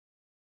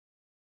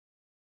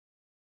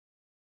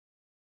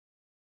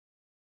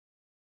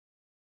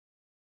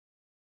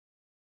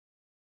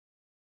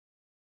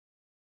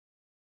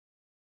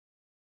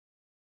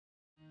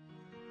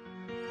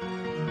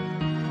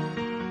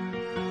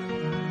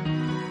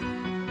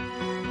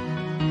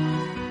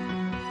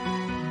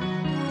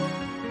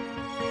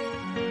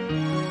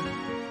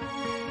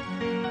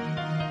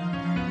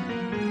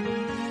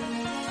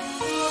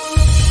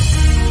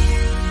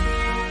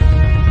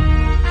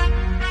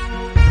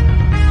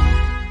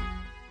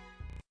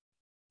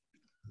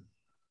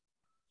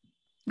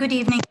Good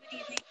evening.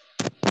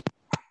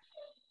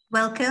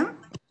 Welcome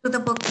to the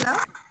book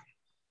club.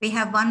 We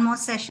have one more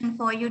session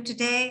for you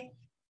today,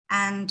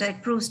 and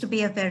it proves to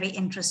be a very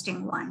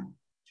interesting one.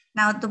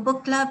 Now, the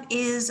book club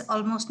is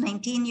almost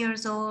 19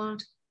 years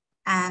old,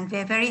 and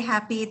we're very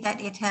happy that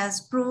it has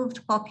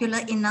proved popular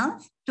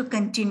enough to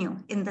continue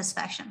in this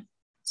fashion.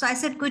 So I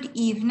said good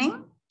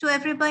evening to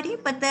everybody,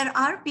 but there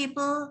are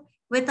people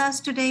with us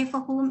today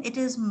for whom it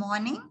is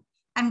morning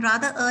and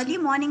rather early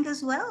morning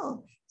as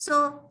well.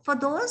 So for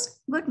those,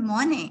 good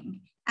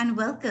morning and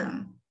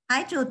welcome.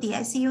 Hi, Jyoti,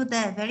 I see you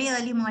there. Very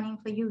early morning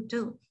for you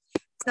too.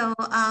 So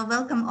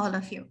welcome all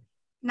of you.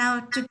 Now,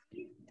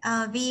 today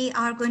we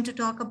are going to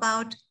talk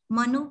about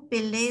Manu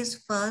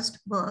Pillai's first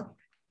book.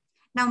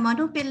 Now,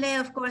 Manu Pillai,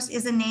 of course,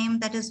 is a name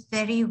that is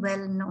very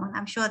well known.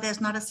 I'm sure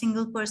there's not a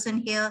single person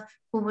here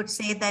who would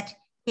say that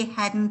he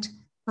hadn't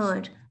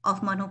heard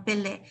of Manu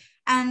Pillai.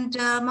 And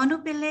Manu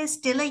Pillai is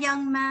still a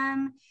young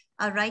man,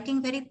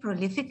 writing very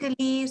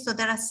prolifically. So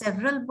there are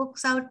several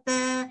books out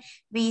there.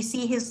 We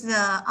see his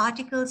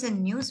articles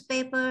in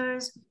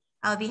newspapers.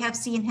 We have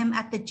seen him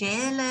at the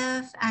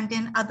JLF and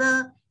in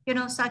other,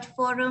 such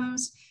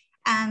forums.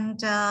 And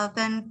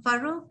when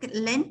Farooq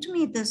lent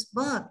me this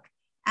book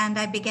and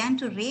I began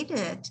to read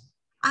it,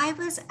 I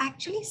was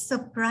actually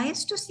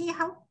surprised to see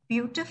how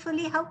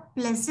beautifully, how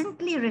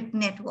pleasantly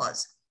written it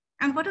was.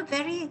 And what a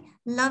very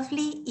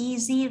lovely,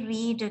 easy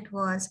read it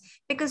was.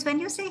 Because when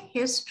you say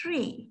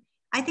history,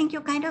 I think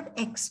you kind of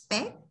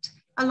expect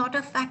a lot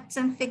of facts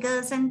and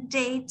figures and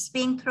dates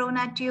being thrown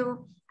at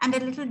you and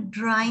a little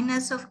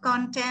dryness of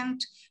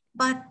content,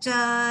 but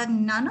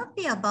none of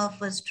the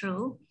above was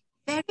true.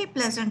 Very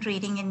pleasant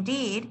reading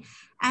indeed.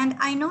 And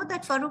I know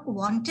that Farooq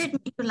wanted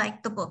me to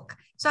like the book.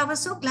 So I was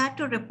so glad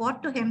to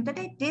report to him that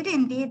I did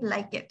indeed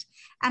like it.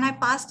 And I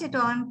passed it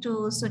on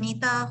to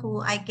Sunita,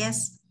 who I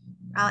guess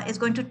is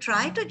going to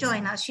try to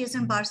join us. She's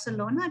in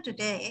Barcelona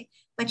today,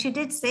 but she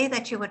did say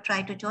that she would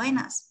try to join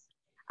us.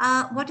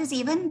 What is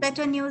even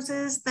better news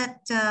is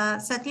that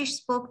Satish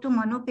spoke to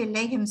Manu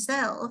Pillai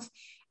himself,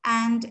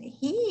 and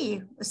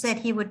he said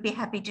he would be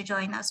happy to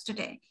join us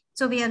today.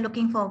 So we are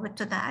looking forward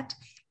to that.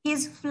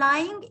 He's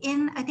flying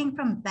in, I think,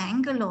 from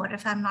Bangalore,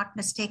 if I'm not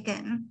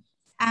mistaken.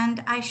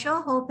 And I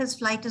sure hope his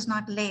flight is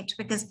not late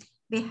because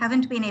we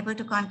haven't been able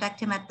to contact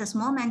him at this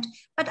moment,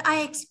 but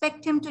I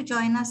expect him to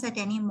join us at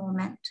any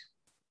moment.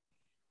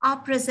 Our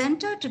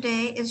presenter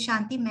today is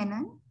Shanti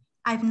Menon.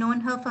 I've known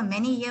her for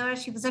many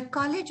years. She was at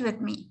college with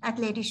me at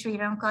Lady Shri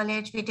Ram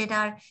College. We did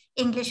our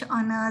English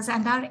honors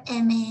and our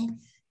MA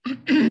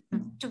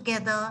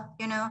together,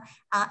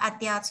 at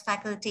the arts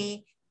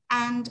faculty.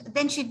 And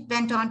then she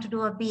went on to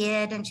do a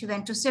B.Ed and she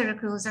went to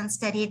Syracuse and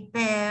studied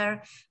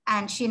there.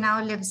 And she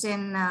now lives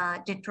in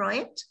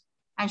Detroit.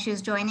 And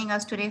she's joining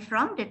us today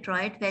from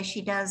Detroit, where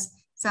she does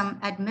some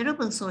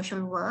admirable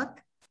social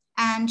work.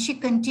 And she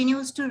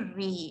continues to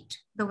read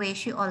the way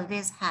she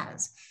always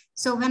has.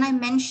 So when I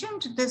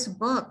mentioned this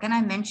book and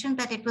I mentioned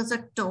that it was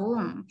a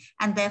tome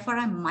and therefore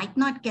I might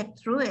not get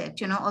through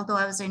it, although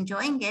I was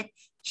enjoying it,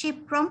 she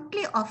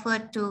promptly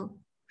offered to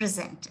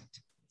present it.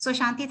 So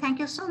Shanti, thank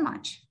you so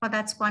much for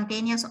that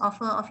spontaneous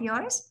offer of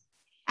yours.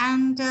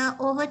 And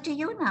over to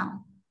you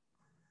now.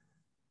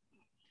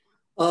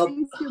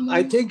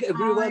 I think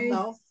everyone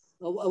now,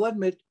 1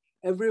 minute,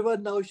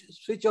 everyone now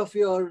switch off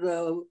your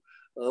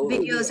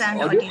videos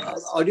and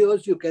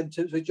audios. You can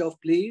switch off,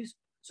 please,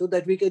 so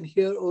that we can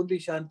hear only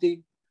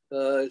Shanti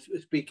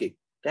speaking.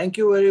 Thank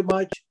you very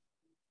much.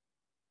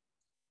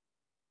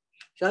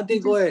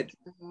 Shanti, go ahead.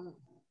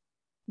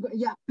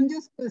 Yeah, I'm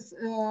just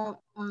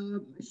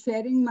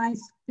sharing my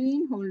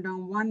screen. Hold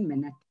on 1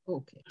 minute.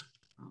 Okay.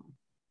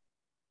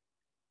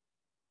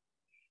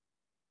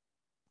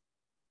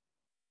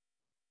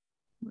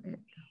 Wait.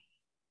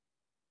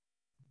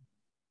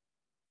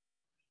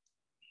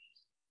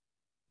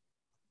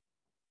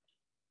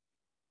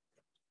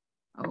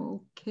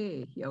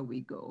 Okay, here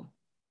we go.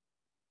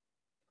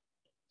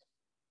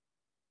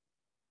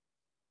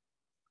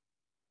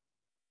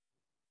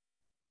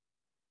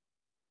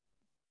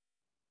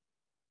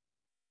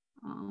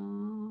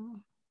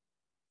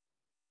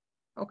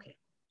 Okay,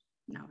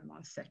 now I'm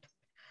all set.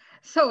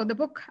 So the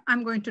book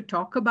I'm going to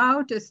talk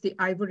about is The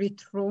Ivory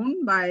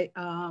Throne by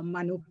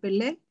Manu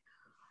Pillai.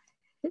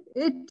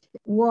 It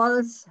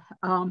was,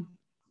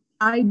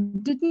 I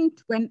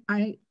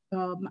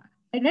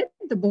read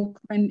the book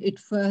when it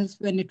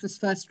was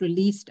first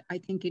released, I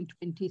think in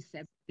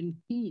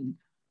 2017.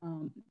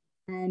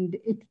 And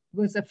it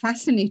was a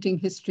fascinating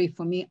history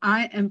for me.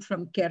 I am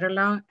from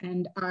Kerala,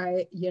 and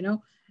I,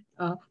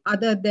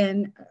 other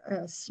than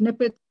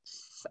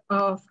snippets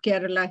of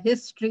Kerala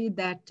history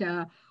that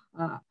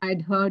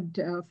I'd heard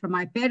from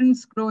my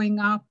parents growing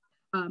up,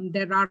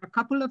 there are a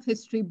couple of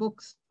history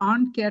books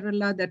on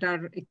Kerala that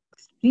are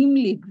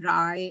extremely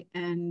dry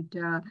and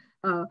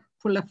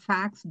full of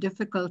facts,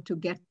 difficult to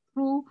get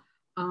through.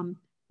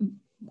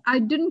 I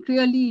didn't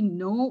really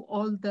know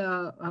all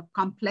the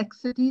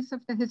complexities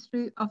of the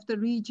history of the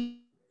region.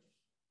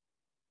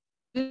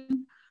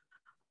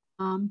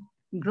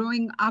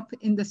 growing up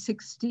in the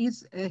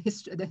 60s,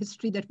 the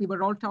history that we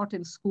were all taught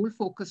in school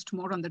focused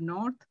more on the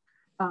north.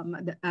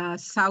 The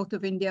south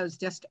of India was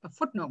just a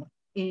footnote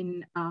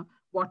in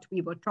what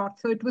we were taught.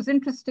 So it was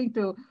interesting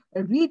to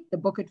read the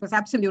book. It was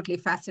absolutely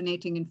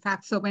fascinating, in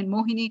fact. So when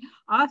Mohini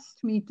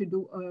asked me to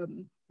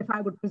do, if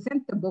I would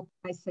present the book,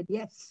 I said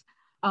yes.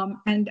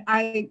 And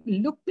I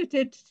looked at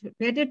it,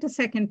 read it a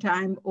second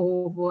time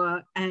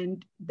over,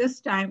 and this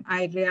time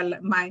I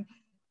realized my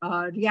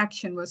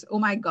reaction was, oh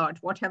my God,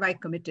 what have I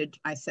committed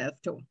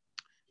myself to?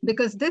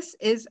 Because this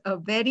is a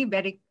very,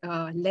 very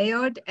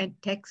layered and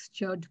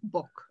textured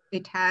book.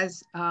 It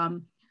has,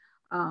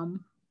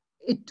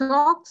 it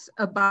talks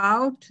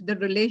about the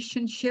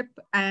relationship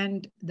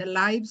and the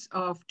lives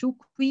of two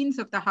queens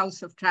of the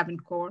House of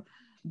Travancore,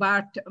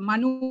 but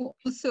Manu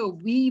also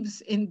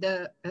weaves in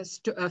the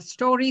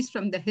stories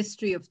from the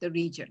history of the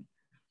region.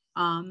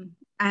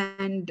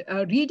 And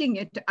reading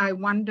it, I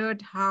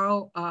wondered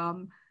how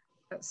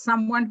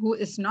someone who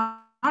is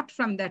not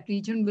from that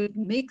region would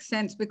make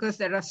sense, because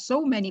there are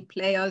so many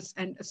players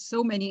and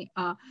so many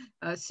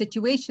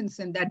situations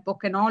in that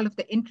book, and all of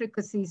the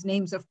intricacies,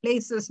 names of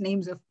places,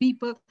 names of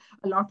people,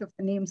 a lot of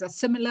the names are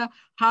similar,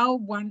 how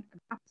one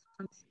wraps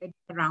one's head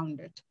around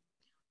it.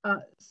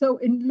 So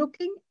in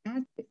looking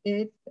at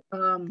it,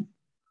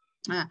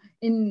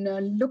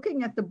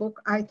 looking at the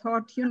book, I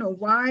thought, you know,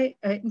 why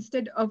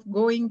instead of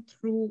going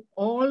through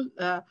all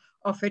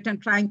of it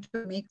and trying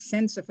to make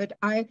sense of it,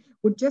 I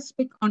would just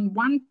pick on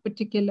one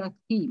particular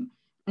theme.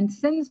 And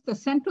since the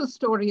central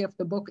story of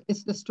the book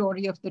is the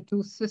story of the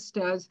two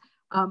sisters,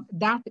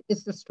 that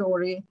is the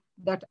story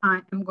that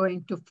I am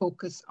going to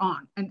focus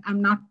on. And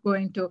I'm not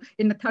going to,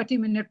 in a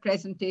 30-minute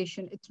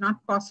presentation, it's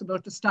not possible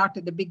to start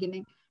at the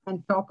beginning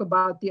and talk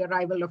about the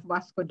arrival of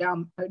Vasco da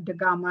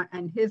Gama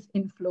and his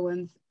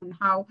influence and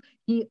how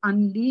he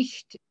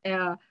unleashed,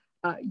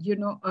 you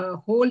know, a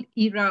whole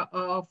era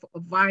of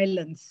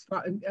violence.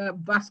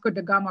 Vasco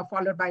da Gama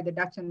followed by the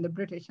Dutch and the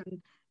British,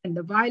 and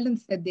the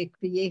violence that they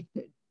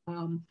created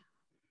in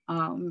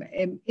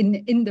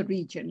the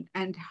region,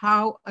 and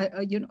how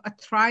you know, a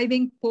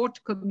thriving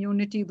port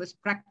community was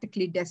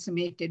practically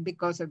decimated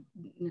because of,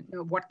 you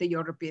know, what the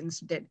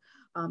Europeans did.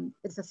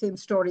 It's the same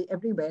story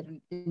everywhere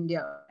in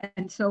India.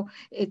 And so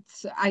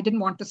it's, I didn't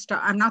want to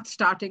start, I'm not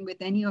starting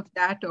with any of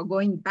that or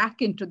going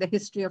back into the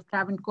history of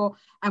Travancore.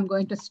 I'm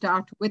going to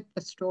start with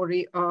the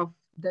story of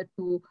the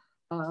two,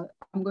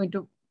 I'm going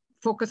to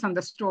focus on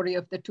the story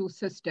of the two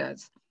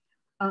sisters.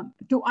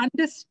 To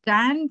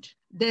understand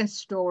their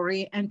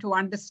story and to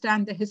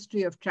understand the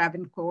history of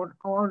Travancore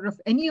or of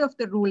any of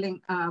the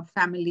ruling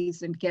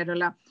families in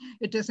Kerala,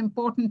 it is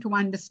important to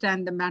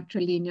understand the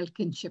matrilineal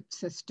kinship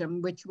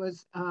system, which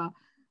was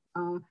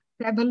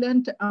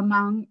prevalent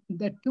among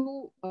the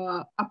two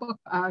of the upper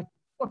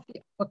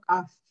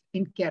castes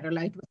in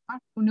Kerala. It was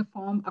not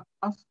uniform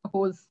across the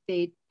whole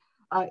state.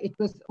 It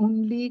was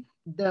only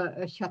the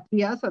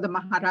Kshatriyas or the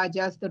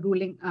Maharajas, the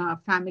ruling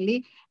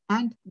family,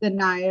 and the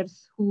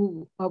Nayars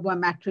who were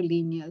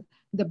matrilineal.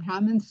 The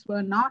Brahmins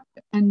were not,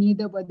 and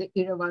neither were the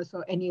Iravas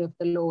or any of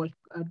the lower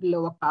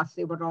castes.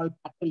 They were all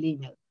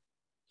patrilineal.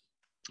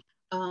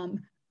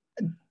 And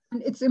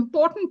it's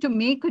important to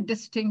make a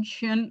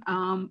distinction,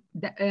 and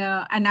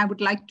I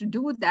would like to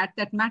do that,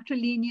 that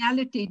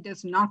matrilineality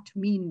does not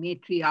mean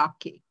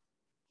matriarchy.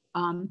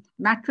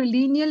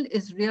 Matrilineal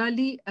is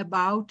really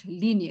about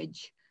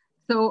lineage.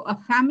 So a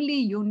family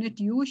unit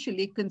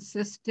usually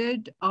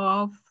consisted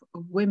of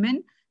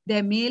women,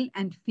 their male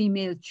and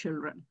female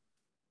children.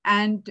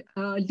 And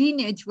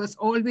lineage was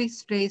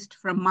always traced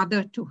from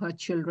mother to her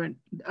children.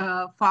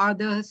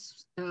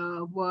 Fathers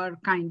were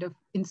kind of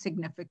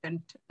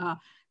insignificant.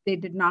 They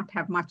did not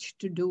have much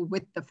to do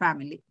with the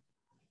family.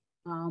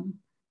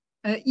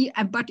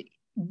 But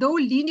though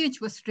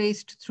lineage was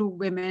traced through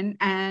women,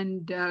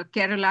 and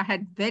Kerala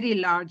had very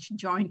large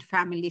joint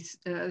families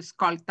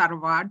called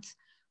Taravads,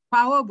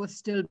 power was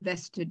still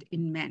vested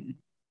in men.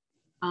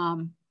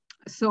 You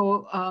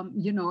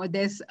know,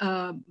 there's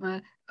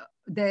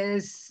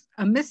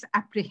a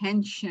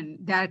misapprehension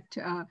that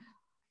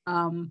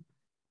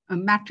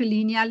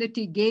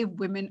matrilineality gave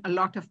women a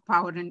lot of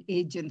power and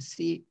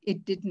agency.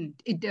 It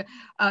didn't.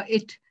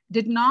 It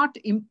did not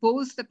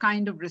impose the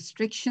kind of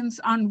restrictions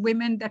on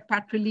women that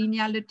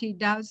patrilineality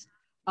does.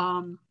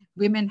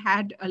 Women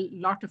had a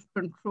lot of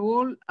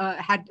control,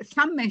 had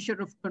some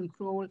measure of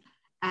control,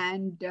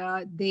 and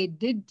they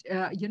did,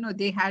 you know,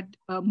 they had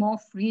more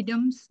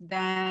freedoms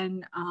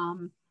than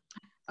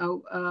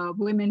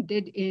women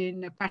did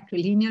in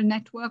patrilineal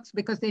networks,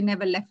 because they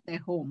never left their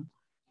home.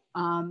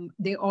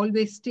 They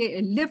always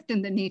lived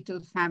in the natal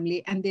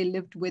family, and they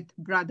lived with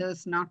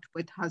brothers, not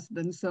with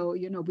husbands. So,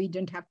 you know, we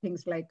didn't have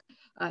things like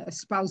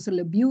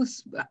spousal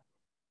abuse,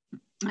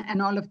 and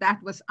all of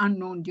that was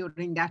unknown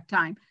during that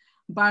time.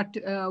 But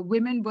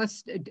women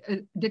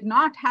did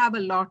not have a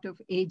lot of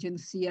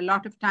agency. A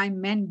lot of time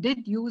men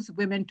did use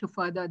women to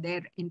further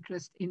their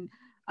interest in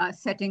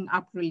setting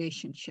up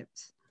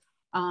relationships.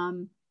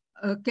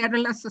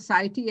 Kerala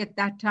society at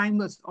that time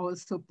was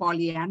also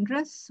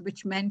polyandrous,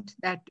 which meant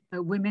that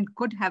women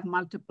could have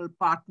multiple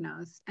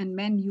partners, and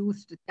men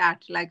used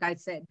that, like I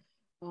said,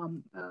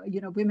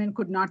 women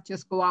could not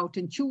just go out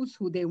and choose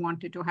who they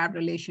wanted to have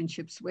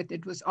relationships with.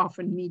 It was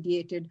often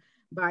mediated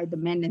by the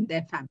men in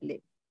their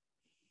family.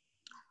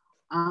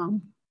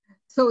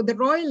 So the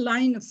royal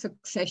line of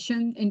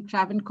succession in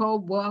Travancore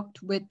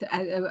worked with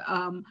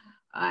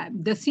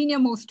the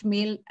senior-most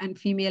male and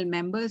female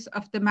members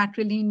of the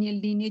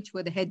matrilineal lineage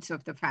were the heads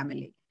of the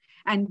family.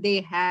 And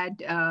they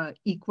had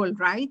equal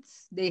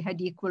rights, they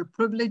had equal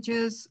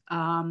privileges.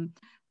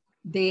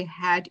 They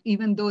had,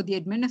 even though the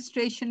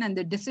administration and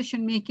the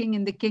decision-making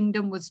in the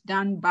kingdom was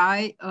done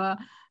by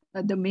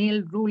the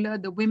male ruler,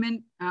 the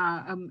women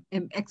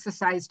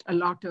exercised a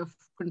lot of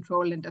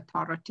control and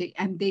authority,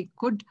 and they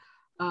could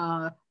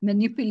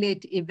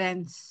manipulate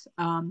events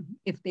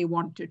if they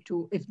wanted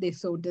to, if they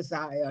so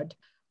desired.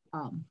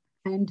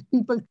 And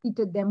people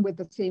treated them with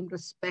the same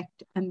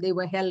respect, and they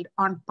were held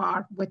on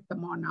par with the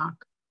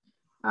monarch.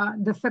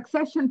 The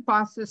succession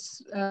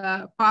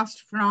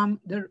passed from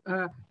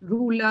the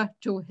ruler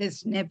to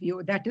his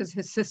nephew, that is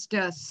his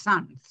sister's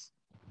sons,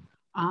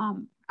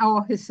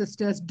 or his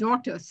sister's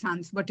daughter's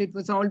sons, but it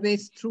was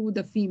always through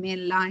the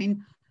female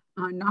line,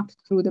 not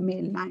through the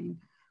male line.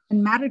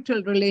 And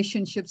marital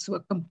relationships were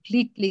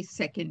completely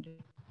secondary.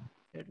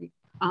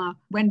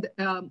 When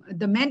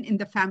the men in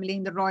the family,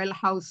 in the royal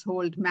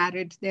household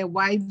married, their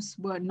wives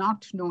were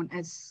not known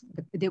as,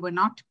 they were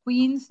not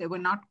queens, they were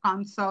not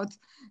consorts.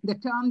 The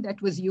term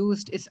that was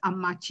used is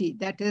ammachi,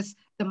 that is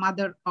the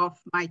mother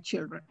of my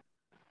children.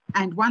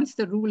 And once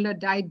the ruler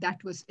died,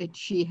 that was it.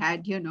 She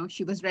had,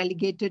 she was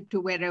relegated to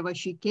wherever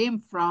she came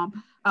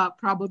from,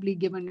 probably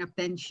given a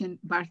pension,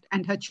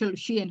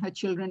 she and her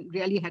children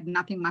really had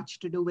nothing much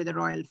to do with the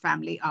royal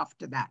family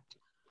after that.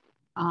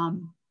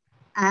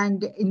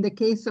 And in the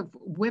case of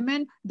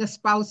women, the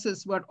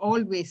spouses were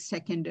always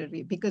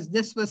secondary because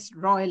this was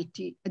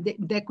royalty.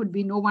 There could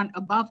be no one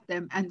above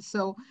them. And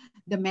so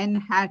the men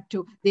had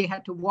to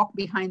walk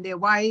behind their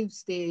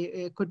wives.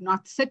 They could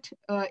not sit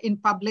in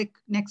public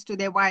next to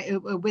their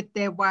with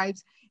their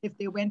wives. If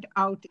they went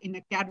out in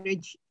a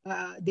carriage,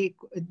 they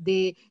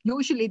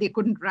usually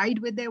couldn't ride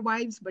with their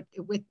wives, but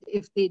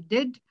if they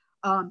did,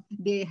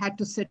 they had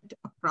to sit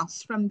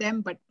across from them,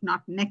 but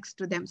not next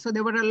to them. So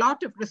there were a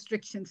lot of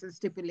restrictions and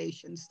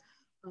stipulations.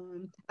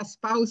 A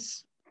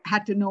spouse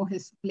had to know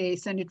his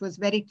place, and it was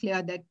very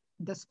clear that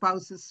the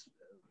spouse's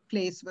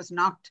place was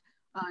not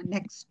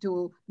next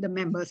to the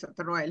members of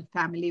the royal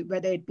family,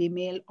 whether it be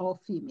male or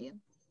female.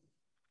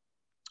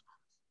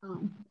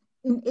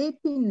 In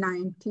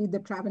 1890, the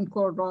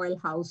Travancore royal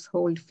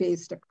household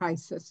faced a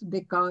crisis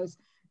because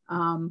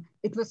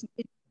it's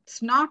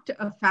not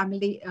a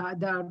family,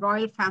 the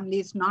royal family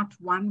is not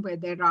one where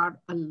there are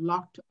a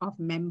lot of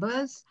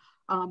members.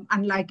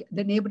 Unlike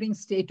the neighboring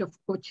state of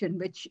Cochin,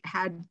 which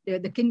had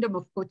the kingdom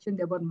of Cochin,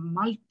 there were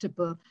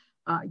multiple,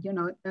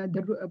 men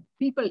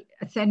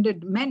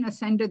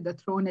ascended the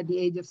throne at the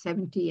age of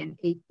 70 and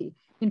 80.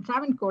 In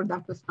Travancore,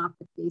 that was not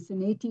the case. In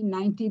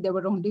 1890, there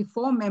were only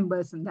 4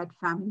 members in that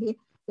family.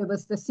 There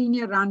was the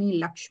senior Rani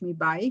Lakshmi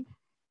Bai,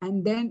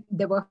 and then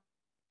there were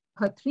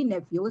her 3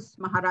 nephews,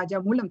 Maharaja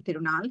Mulam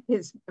Tirunal,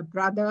 his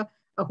brother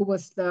who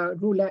was the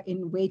ruler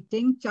in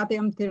waiting,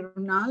 Chatayam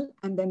Tirunal,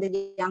 and then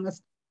the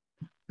youngest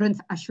Prince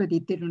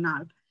Ashwati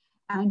Tirunal.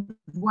 And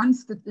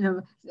once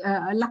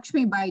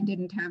Lakshmi Bai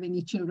didn't have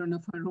any children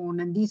of her own,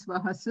 and these were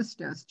her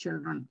sister's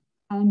children.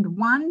 And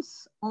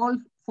once all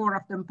 4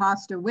 of them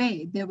passed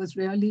away, there was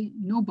really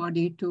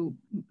nobody to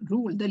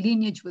rule. The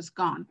lineage was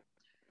gone.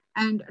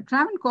 And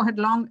Travancore had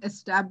long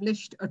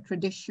established a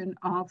tradition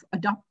of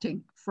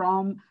adopting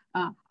from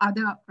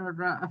other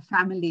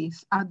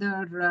families,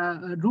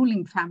 other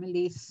ruling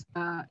families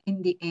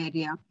in the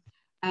area.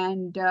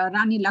 And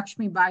Rani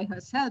Lakshmi Bai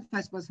herself,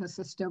 as was her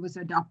sister, was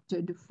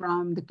adopted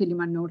from the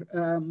Kilimanur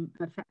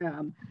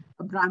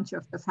branch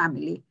of the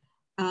family.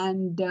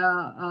 And,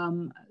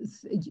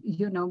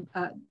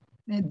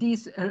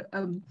 these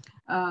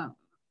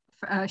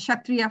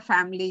Kshatriya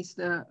families,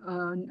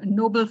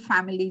 noble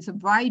families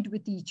vied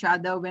with each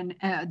other when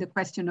the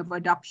question of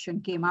adoption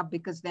came up,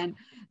 because then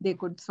they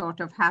could sort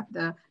of have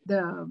the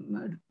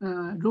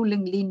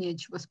ruling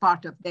lineage was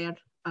part of their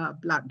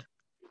blood.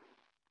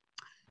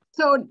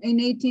 So in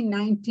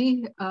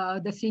 1890,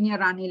 the senior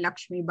Rani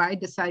Lakshmi Bai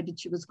decided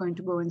she was going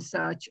to go in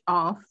search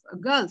of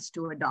girls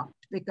to adopt,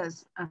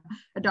 because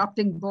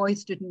adopting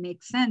boys didn't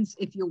make sense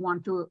if you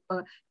want to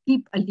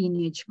keep a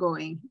lineage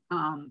going.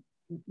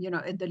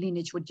 The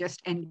lineage would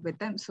just end with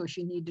them. So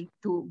she needed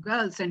 2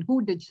 girls. And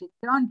who did she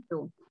turn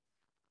to?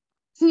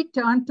 She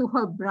turned to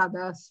her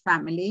brother's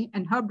family,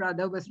 and her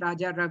brother was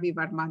Raja Ravi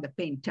Varma, the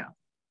painter.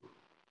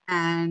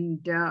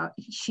 And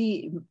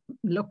she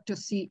looked to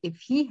see if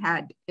he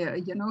had,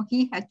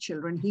 he had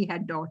children, he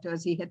had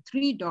daughters, he had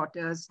 3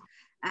 daughters,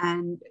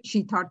 and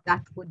she thought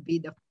that would be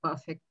the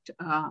perfect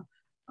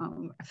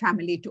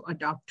family to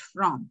adopt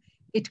from.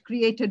 It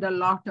created a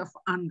lot of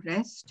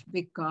unrest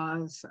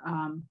because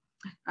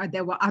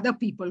there were other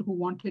people who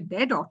wanted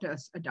their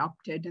daughters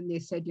adopted, and they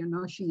said,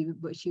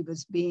 she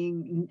was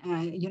being,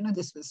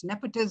 this was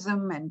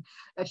nepotism, and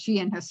she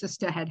and her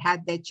sister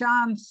had their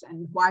chance,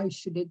 and why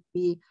should it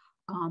be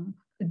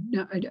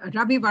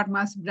Ravi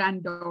Varma's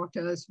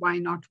granddaughters? Why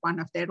not one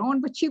of their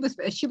own? But she was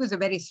a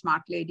very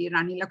smart lady,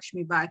 Rani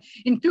Lakshmi Bai,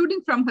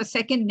 including from her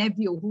second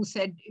nephew, who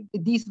said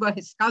these were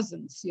his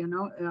cousins.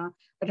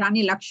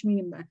 Rani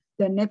Lakshmi,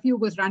 the nephew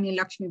was Rani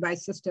Lakshmi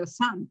Bai's sister's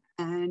son,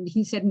 and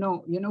he said,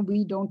 no,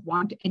 we don't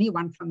want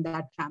anyone from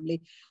that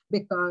family,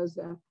 because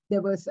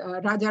there was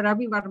Raja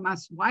Ravi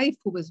Varma's wife,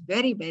 who was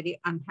very, very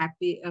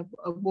unhappy.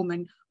 A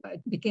woman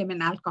became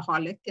an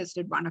alcoholic, as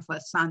did one of her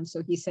sons.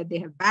 So he said they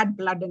have bad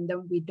blood in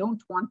them. We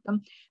don't want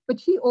them. But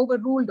she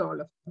overruled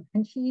all of them.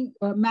 And she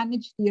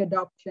managed the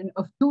adoption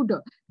of two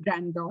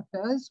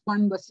granddaughters.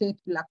 One was Setu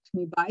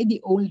Lakshmi Bai,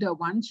 the older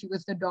one. She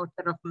was the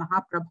daughter of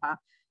Mahaprabha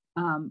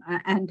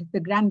and the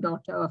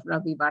granddaughter of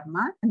Ravi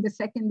Varma. And the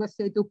second was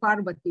Setu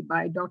Parvati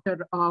Bai,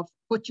 daughter of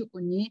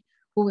Kochukunyi,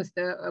 who was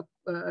the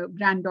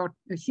granddaughter.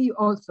 She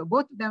also,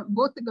 both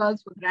the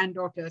girls were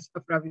granddaughters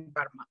of Ravi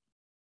Varma.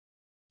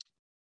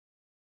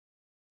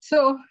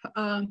 So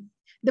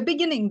the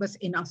beginning was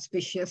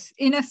inauspicious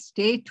in a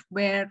state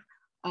where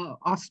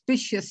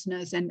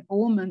auspiciousness and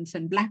omens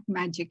and black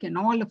magic and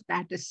all of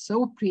that is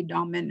so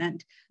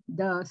predominant.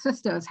 The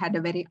sisters had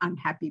a very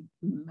unhappy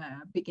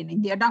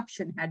beginning. The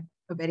adoption had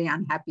a very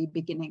unhappy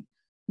beginning,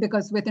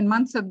 because within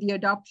months of the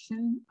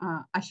adoption,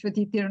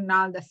 Ashwati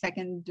Tirunal,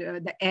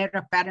 the heir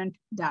apparent,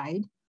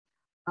 died.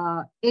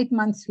 8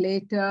 months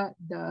later,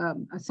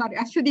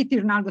 Ashwati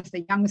Tirunal was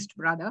the youngest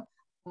brother.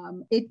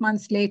 8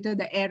 months later,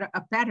 the heir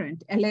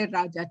apparent, L.A.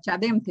 Raja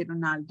Chadem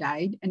Tirunal,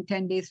 died, and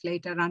 10 days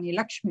later, Rani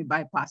Lakshmi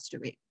Bai passed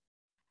away.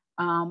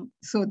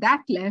 So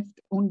that left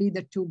only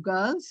the two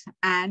girls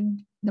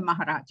and the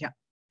Maharaja.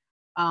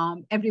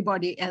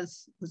 Everybody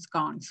else was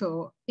gone.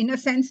 So in a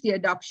sense, the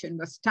adoption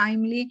was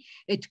timely.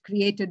 It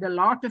created a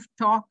lot of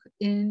talk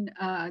in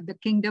the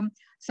kingdom.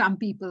 Some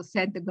people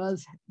said the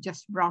girls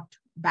just brought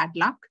bad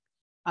luck.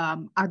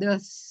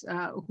 Others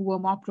who were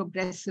more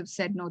progressive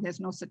said, no, there's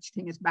no such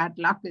thing as bad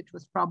luck. It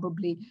was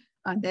probably,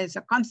 there's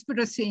a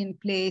conspiracy in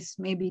place.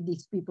 Maybe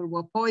these people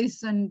were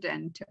poisoned,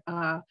 and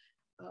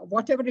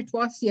whatever it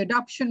was, the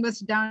adoption was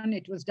done.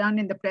 It was done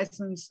in the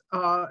presence,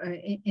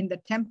 in the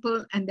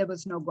temple, and there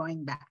was no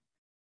going back.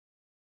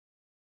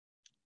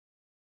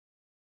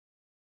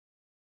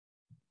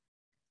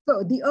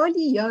 So the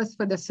early years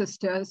for the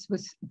sisters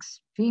was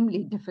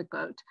extremely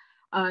difficult.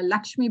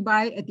 Lakshmi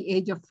Bai, at the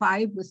age of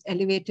 5, was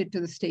elevated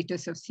to the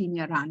status of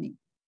senior Rani.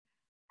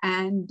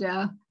 And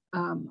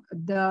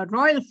the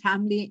royal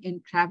family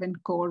in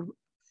Travancore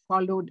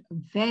followed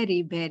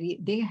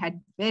they had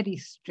very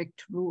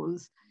strict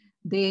rules.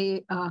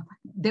 There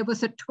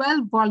was a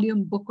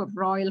 12-volume book of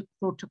royal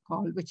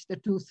protocol, which the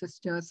two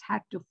sisters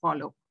had to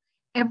follow.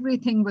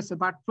 Everything was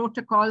about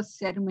protocol,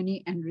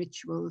 ceremony, and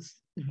rituals.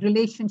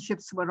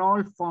 Relationships were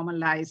all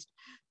formalized.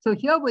 So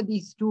here were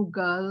these two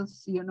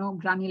girls,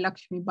 Rani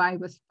Lakshmi Bai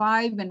was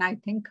 5, and I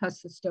think her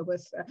sister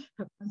was,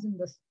 her cousin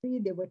was 3.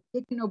 They were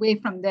taken away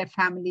from their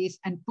families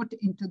and put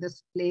into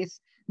this place.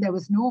 There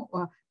was no,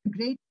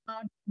 great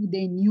aunt who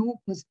they knew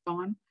was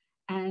gone.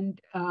 And,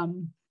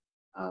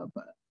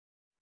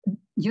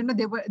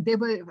 they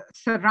were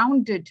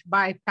surrounded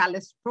by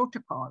palace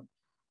protocol.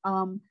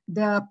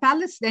 The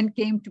palace then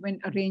came to an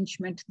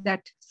arrangement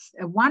that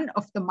one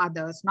of the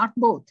mothers, not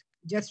both,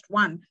 just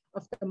one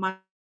of the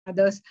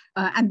mothers,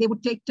 and they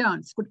would take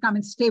turns, could come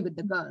and stay with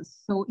the girls.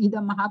 So either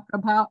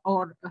Mahaprabha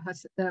or her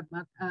sister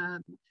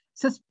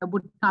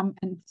would come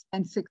and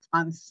spend 6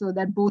 months, so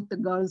that both the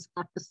girls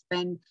got to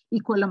spend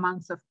equal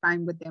amounts of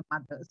time with their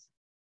mothers.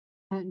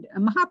 And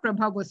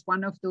Mahaprabha was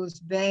one of those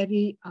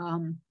very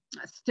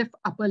stiff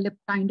upper lip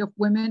kind of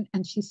women,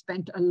 and she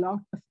spent a lot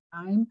of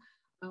time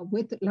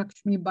with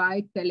Lakshmi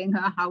Bai, telling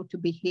her how to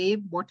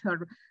behave,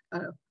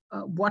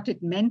 what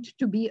it meant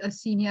to be a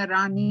senior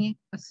Rani.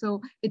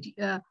 So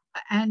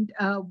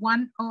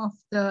one of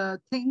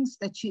the things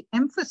that she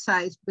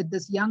emphasized with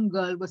this young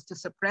girl was to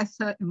suppress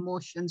her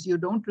emotions. You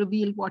don't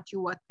reveal what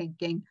you are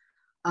thinking.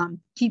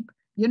 Keep,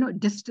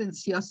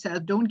 distance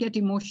yourself. Don't get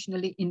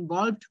emotionally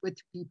involved with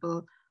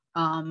people.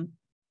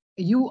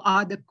 You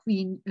are the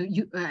queen.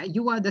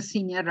 You are the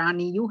senior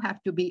Rani. You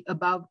have to be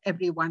above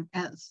everyone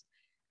else.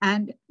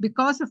 And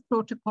because of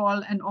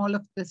protocol and all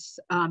of this,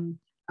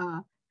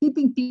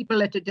 keeping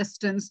people at a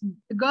distance,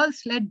 the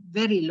girls led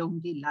very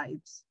lonely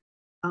lives.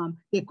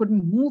 They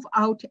couldn't move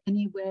out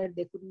anywhere.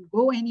 They couldn't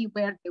go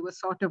anywhere. They were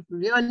sort of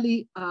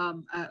really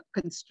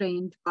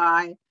constrained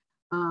by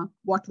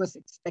what was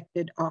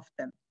expected of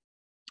them.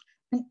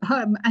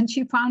 And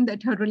she found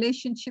that her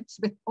relationships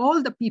with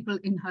all the people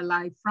in her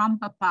life from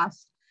her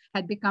past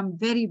had become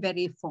very,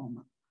 very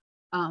formal.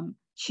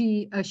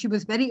 She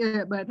was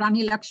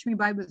Rani Lakshmi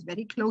Bai was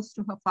very close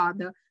to her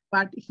father,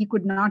 but he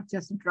could not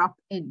just drop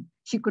in.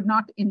 She could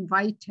not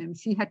invite him.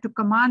 She had to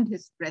command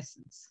his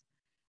presence.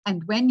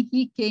 And when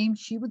he came,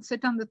 she would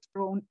sit on the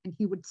throne and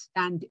he would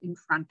stand in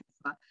front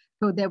of her.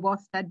 So there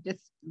was that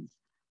distance.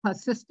 Her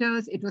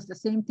sisters, it was the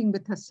same thing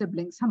with her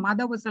siblings. Her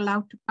mother was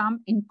allowed to come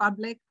in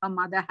public. Her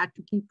mother had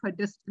to keep her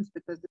distance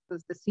because this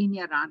was the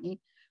senior Rani.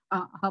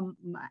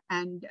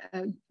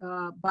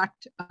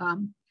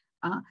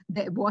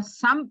 There was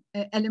some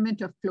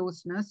element of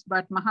closeness,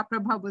 but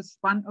Mahaprabha was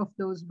one of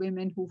those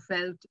women who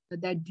felt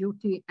that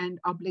duty and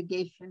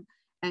obligation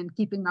and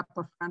keeping up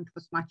a front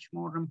was much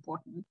more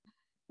important.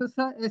 So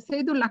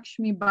Sethu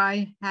Lakshmi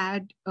Bai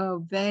had a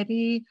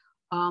very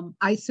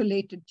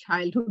isolated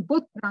childhood.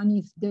 Both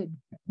Ranis did.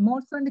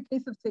 More so in the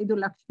case of Sethu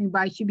Lakshmi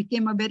Bai, she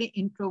became a very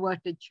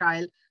introverted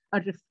child,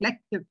 a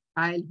reflective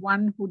child,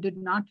 one who did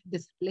not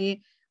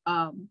display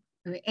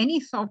any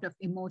sort of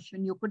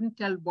emotion. You couldn't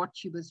tell what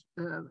she was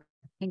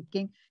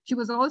thinking. She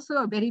was also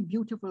a very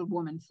beautiful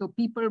woman. So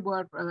people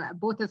were,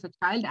 both as a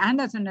child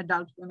and as an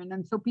adult woman,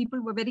 and so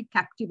people were very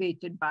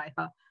captivated by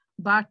her.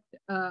 But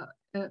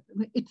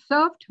it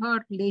served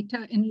her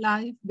later in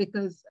life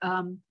because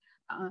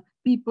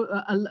people,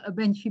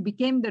 when she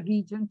became the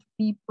regent,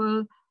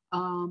 people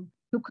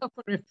took her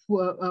for a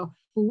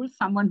fool,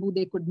 someone who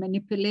they could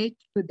manipulate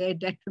to their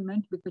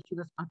detriment, because she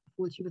was not a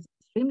fool. She was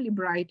extremely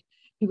bright.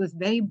 She was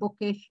very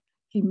bookish.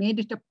 She made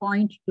it a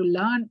point to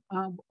learn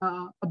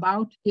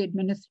about the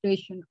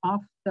administration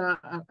of the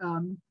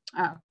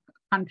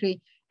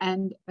country,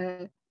 and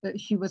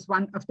she was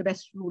one of the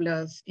best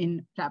rulers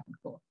in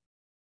Travancore.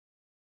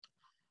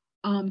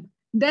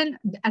 Then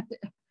at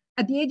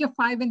the age of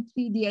 5 and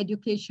 3, the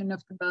education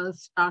of the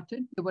girls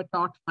started. They were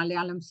taught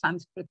Malayalam,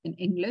 Sanskrit, and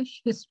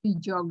English, history,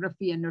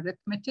 geography, and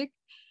arithmetic.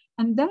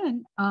 And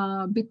then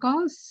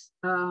because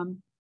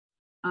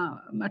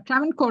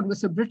Travancore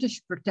was a British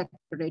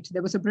protectorate,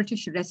 there was a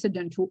British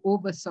resident who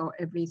oversaw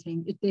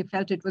everything. They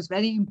felt it was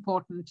very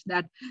important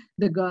that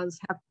the girls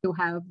have to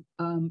have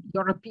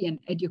European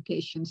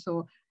education.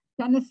 So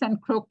tennis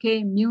and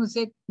croquet,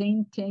 music,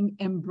 painting,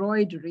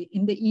 embroidery.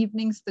 In the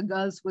evenings, the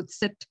girls would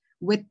sit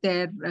with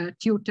their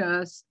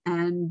tutors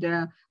and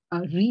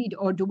read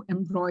or do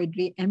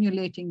embroidery,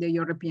 emulating the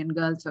European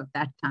girls of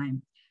that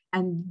time.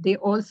 And they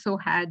also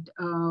had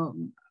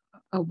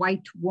a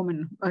white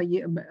woman,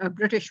 a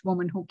British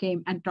woman who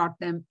came and taught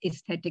them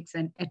aesthetics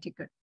and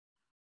etiquette.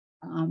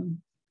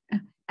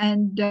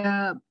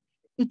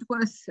 It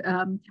was,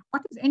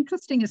 what is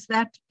interesting is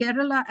that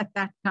Kerala at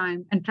that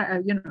time, and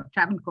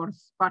Travancore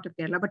is part of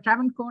Kerala, but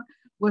Travancore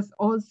was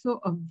also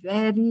a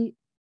very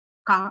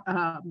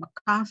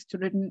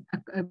caste-ridden,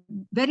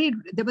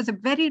 there was a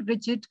very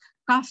rigid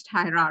caste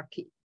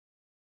hierarchy.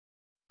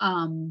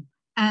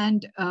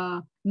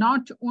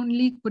 Not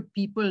only could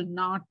people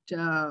not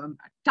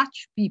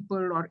touch people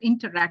or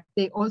interact,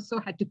 they also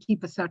had to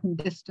keep a certain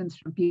distance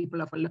from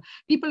people of a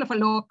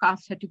lower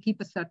caste had to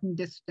keep a certain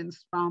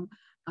distance from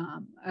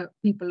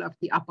people of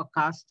the upper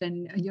caste.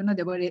 And,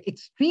 there were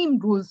extreme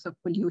rules of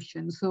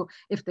pollution. So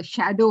if the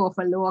shadow of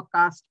a lower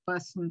caste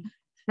person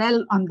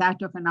fell on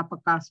that of an upper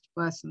caste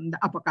person, the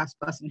upper caste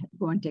person had to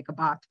go and take a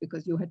bath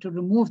because you had to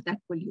remove that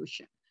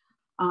pollution.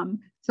 The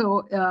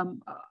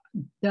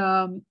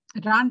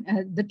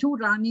two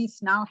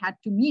Ranis now had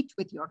to meet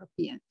with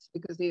Europeans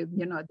because they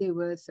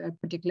was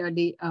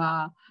particularly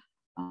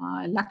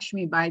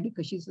Lakshmi Bai,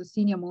 because she's the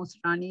senior most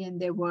Rani,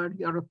 and there were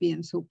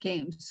Europeans who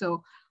came.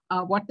 So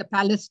what the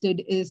palace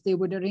did is they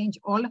would arrange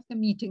all of the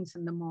meetings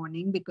in the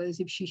morning, because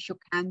if she shook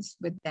hands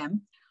with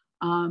them,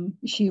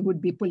 she would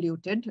be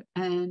polluted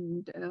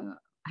and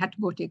had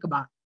to go take a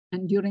bath.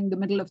 And during the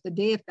middle of the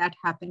day, if that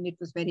happened, it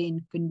was very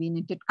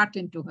inconvenient. It cut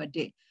into her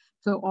day.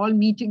 So all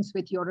meetings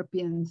with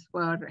Europeans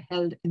were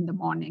held in the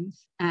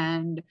mornings,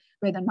 and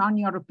where the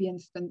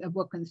non-Europeans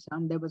were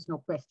concerned, there was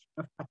no question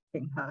of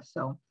touching her.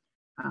 So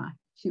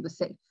she was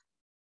safe.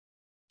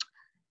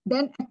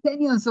 Then at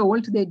 10 years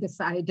old, they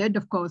decided,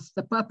 of course,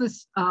 the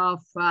purpose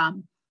of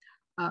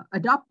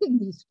adopting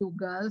these two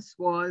girls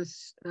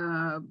was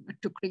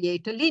to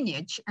create a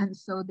lineage. And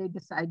so they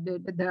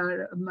decided,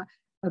 the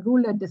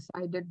ruler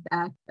decided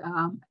that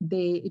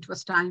it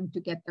was time to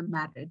get them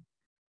married.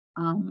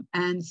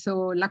 And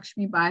so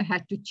Lakshmi Bai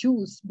had to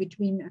choose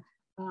between,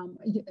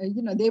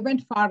 they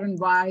went far and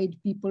wide.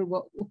 People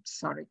were,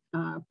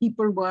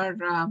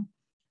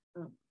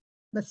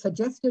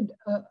 suggested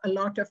a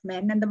lot of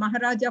men, and the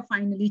Maharaja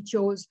finally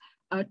chose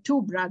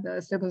two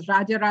brothers. There was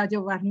Raja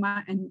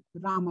Varma and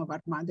Rama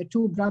Varma. The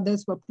two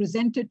brothers were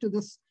presented to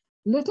this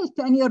little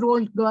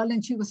 10-year-old girl,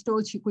 and she was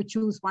told she could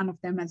choose one of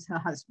them as her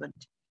husband.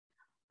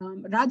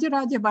 Raja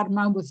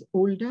Varma was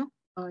older.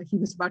 He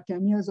was about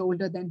 10 years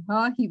older than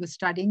her. He was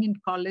studying in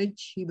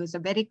college. He was a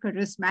very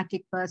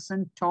charismatic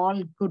person,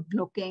 tall, good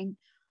looking,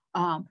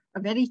 a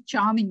very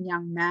charming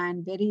young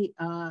man, very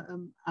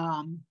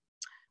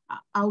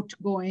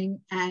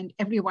outgoing, and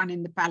everyone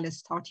in the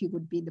palace thought he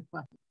would be the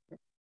perfect fit.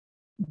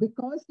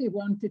 Because they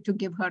wanted to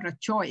give her a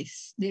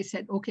choice, they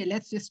said, okay,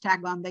 let's just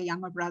tag on the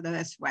younger brother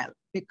as well,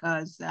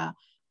 because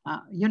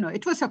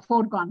it was a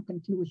foregone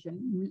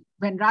conclusion.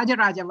 When Raja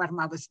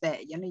Varma was there,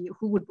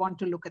 who would want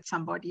to look at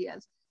somebody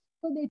else?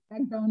 So they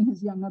tagged on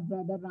his younger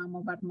brother,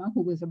 Rama Varma,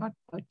 who was about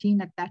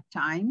 13 at that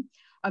time,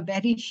 a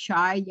very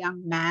shy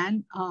young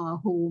man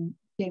who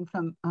came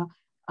from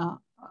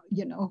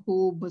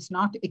who was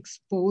not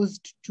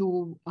exposed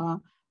to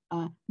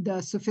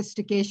the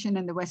sophistication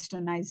and the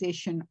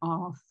westernization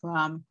of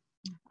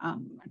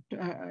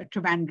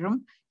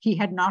Trivandrum. He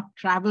had not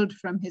traveled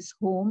from his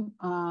home,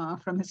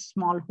 from his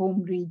small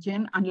home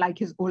region, unlike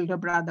his older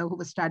brother who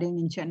was studying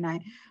in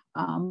Chennai,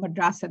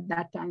 Madras at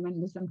that time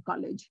and was in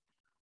college.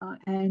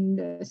 And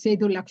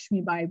Sethu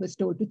Lakshmi Bai was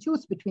told to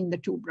choose between the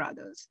two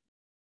brothers.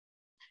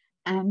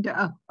 And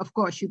of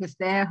course, she was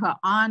there, her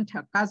aunt,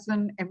 her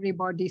cousin,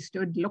 everybody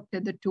stood, looked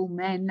at the two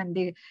men, and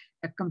they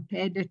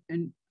compared it.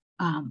 And,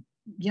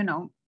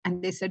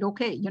 and they said,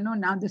 okay,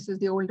 now this is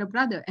the older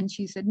brother. And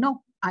she said,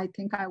 no, I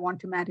think I want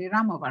to marry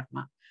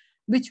Ramavarma,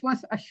 which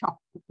was a shock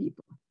to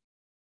people.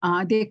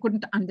 They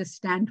couldn't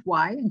understand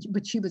why,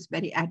 but she was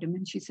very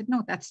adamant. She said,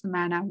 no, that's the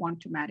man I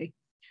want to marry.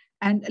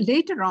 And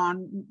later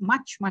on,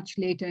 much, much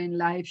later in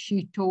life,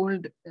 she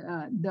told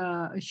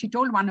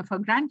one of her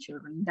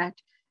grandchildren that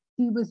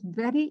she was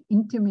very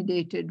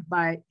intimidated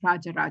by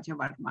Raja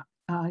Varma.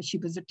 She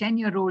was a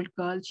 10-year-old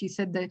girl. She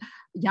said the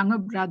younger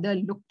brother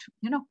looked,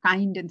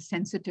 kind and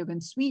sensitive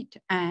and sweet,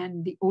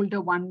 and the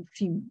older one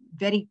seemed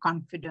very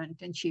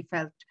confident, and she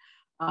felt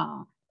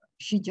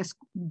she just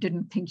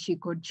didn't think she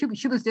could.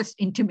 She was just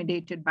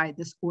intimidated by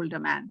this older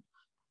man.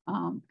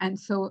 And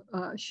so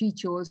she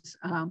chose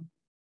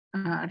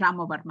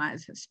Ramavarma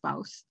as her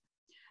spouse.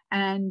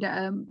 And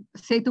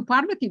Sethu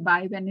Parvati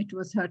Bai, when it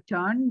was her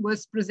turn,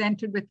 was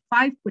presented with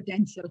 5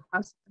 potential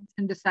husbands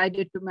and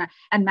decided to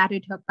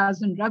married her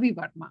cousin Ravi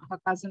Varma. Her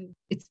cousin,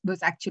 it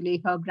was actually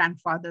her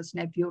grandfather's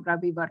nephew,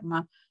 Ravi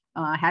Varma,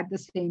 had the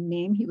same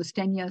name. He was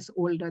 10 years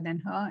older than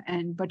her,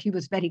 but he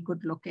was very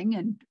good looking,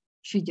 and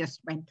she just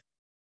went.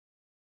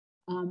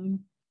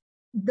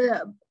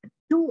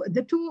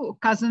 The two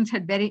cousins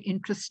had very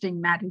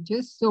interesting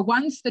marriages. So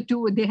once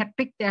they had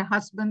picked their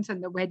husbands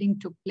and the wedding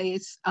took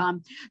place,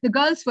 the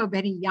girls were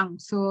very young.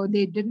 So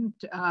they didn't,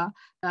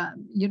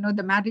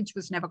 the marriage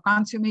was never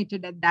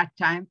consummated at that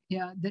time.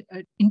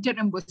 The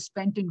interim was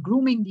spent in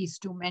grooming these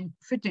two men to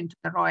fit into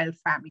the royal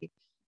family.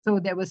 So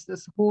there was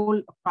this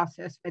whole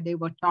process where they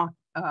were taught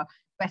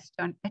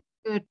Western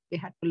etiquette. They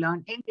had to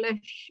learn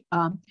English.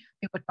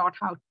 They were taught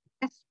how to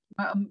dress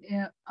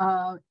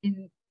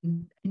in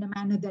a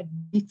manner that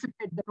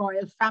befitted the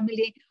royal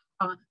family.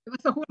 There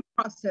was a whole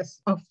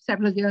process of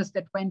several years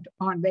that went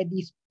on where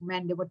these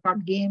men, they were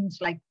taught games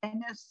like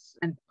tennis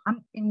and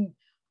hunting.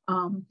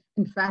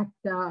 In fact,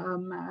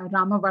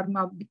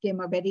 Ramavarma became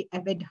a very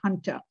avid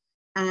hunter.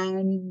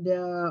 And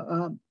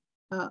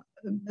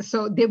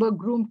so they were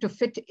groomed to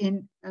fit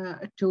in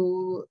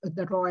to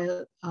the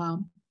royal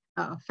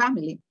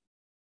family.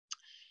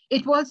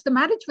 The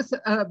marriage was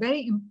a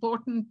very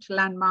important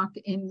landmark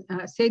in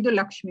Sethu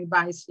Lakshmi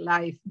Bai's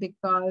life,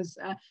 because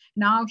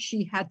now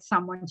she had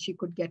someone she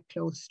could get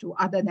close to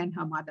other than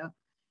her mother.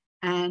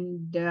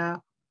 And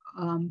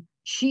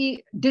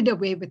she did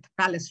away with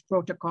palace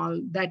protocol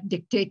that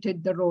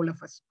dictated the role of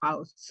a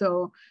spouse.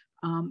 So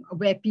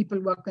where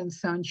people were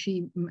concerned,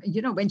 she,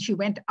 when she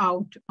went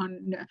out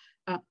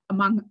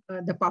among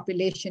the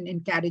population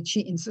in carriage,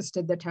 she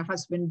insisted that her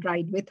husband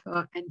ride with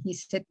her and he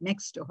sit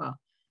next to her.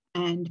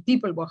 And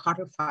people were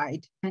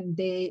horrified. And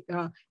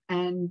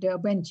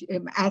when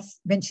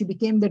she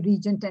became the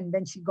regent and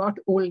when she got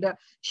older,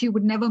 she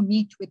would never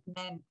meet with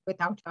men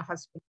without her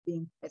husband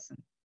being present.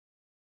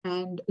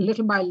 And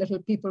little by little,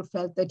 people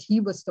felt that he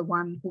was the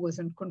one who was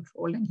in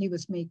control, and he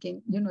was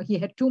making, he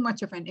had too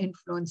much of an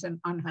influence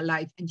on her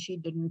life, and she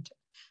didn't,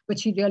 but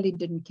she really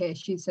didn't care.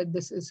 She said,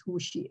 this is who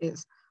she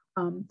is.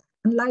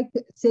 Unlike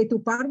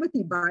Sethu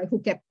Parvati Bai, who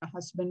kept her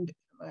husband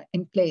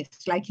in place,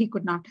 like he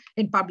could not,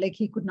 in public,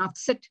 he could not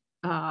sit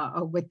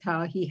with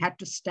her. He had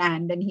to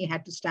stand, and he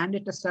had to stand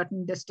at a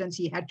certain distance.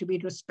 He had to be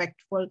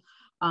respectful.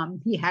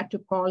 He had to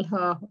call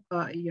her,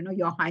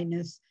 Your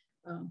Highness.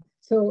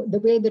 So the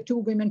way the two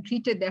women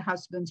treated their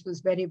husbands was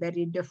very,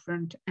 very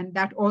different. And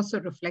that also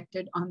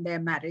reflected on their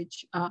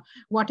marriage.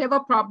 Whatever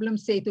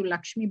problems Sethu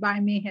Lakshmi Bai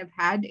may have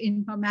had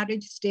in her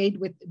marriage stayed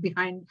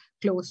behind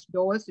closed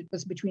doors. It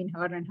was between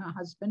her and her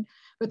husband.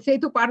 But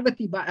Sethu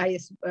Parvati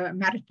Bai's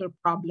marital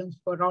problems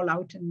were all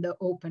out in the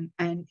open.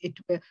 And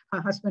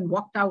her husband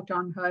walked out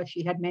on her.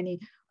 She had many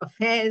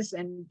affairs,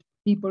 and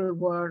people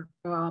were,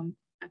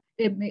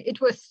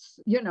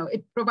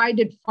 it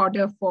provided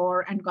fodder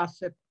for and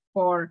gossip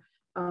for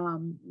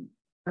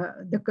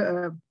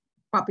the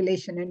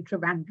population in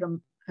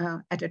Trivandrum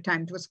at a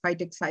time. It was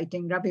quite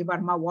exciting. Ravi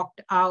Varma walked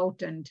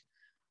out, and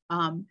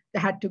they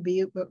had to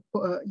be,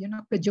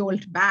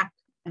 cajoled back,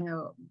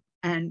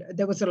 and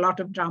there was a lot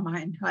of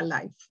drama in her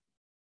life.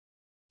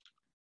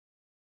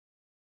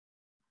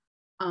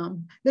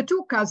 The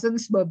two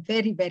cousins were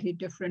very, very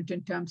different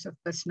in terms of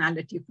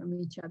personality from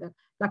each other.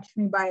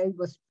 Lakshmi Bai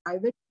was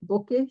private,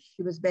 bookish.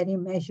 She was very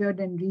measured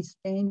and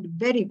restrained,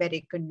 very,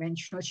 very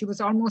conventional. She was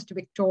almost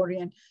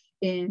Victorian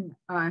in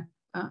her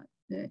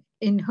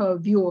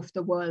view of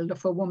the world,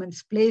 of a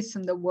woman's place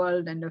in the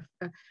world, and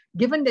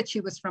given that she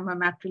was from a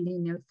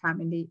matrilineal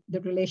family,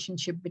 the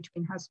relationship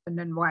between husband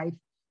and wife,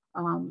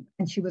 and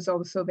she was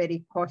also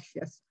very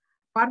cautious.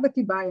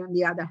 Parvati Bai, on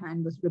the other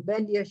hand, was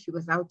rebellious. She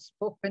was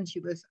outspoken. She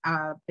was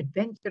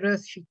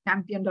adventurous. She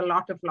championed a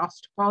lot of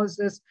lost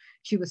causes.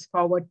 She was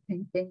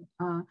forward-thinking.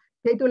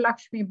 Sethu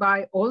Lakshmi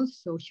Bai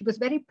also, she was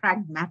very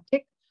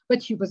pragmatic,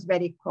 but she was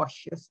very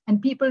cautious.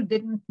 And people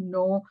didn't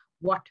know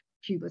what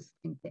she was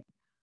thinking.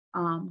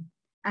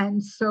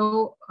 And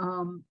so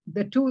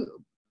the two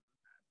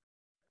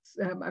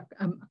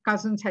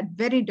cousins had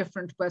very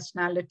different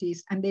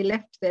personalities, and they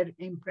left their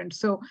imprint.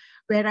 So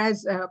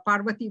whereas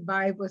Parvati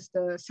Bai was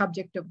the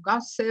subject of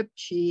gossip,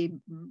 she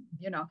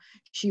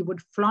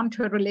would flaunt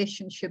her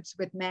relationships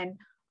with men.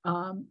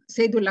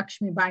 Sethu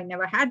Lakshmi Bai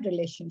never had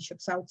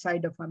relationships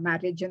outside of her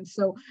marriage. And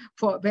so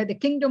for where the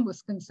kingdom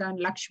was concerned,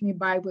 Lakshmi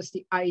Bai was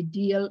the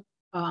ideal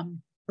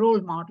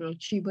role model.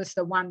 She was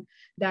the one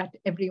that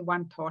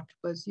everyone thought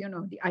was,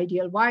 the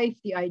ideal wife,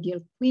 the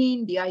ideal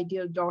queen, the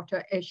ideal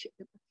daughter.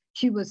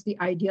 She was the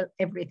ideal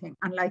everything,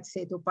 unlike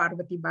Sethu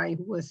Parvati Bai,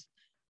 who was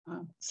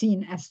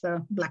seen as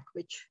the Black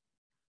Witch.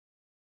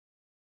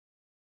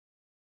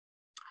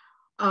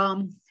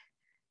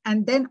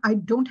 And then I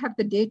don't have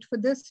the date for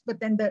this, but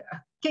then the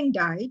king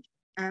died.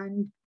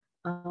 And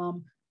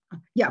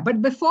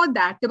but before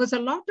that, there was a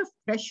lot of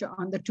pressure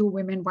on the two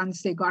women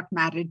once they got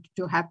married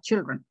to have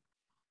children.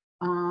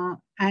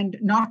 And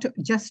not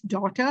just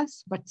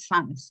daughters, but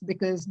sons,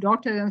 because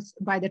daughters,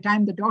 by the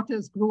time the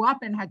daughters grew up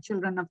and had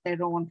children of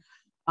their own,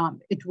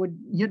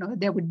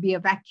 there would be a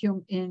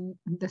vacuum in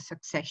the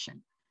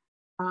succession.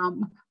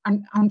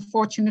 And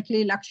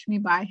unfortunately, Lakshmi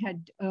Bai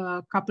had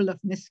a couple of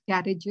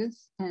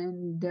miscarriages,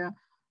 and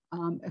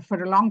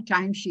for a long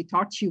time, she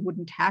thought she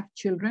wouldn't have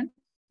children.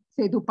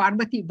 Sethu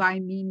Parvati Bai,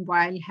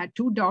 meanwhile, had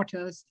two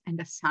daughters and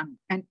a son.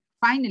 And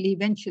finally,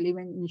 eventually,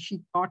 when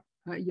she thought,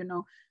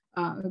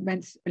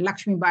 when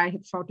Lakshmi Bai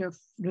had sort of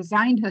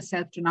resigned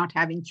herself to not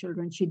having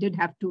children, she did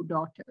have two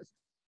daughters.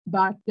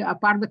 But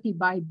Parvati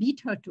Bai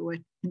beat her to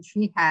it, and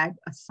she had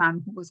a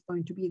son who was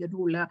going to be the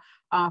ruler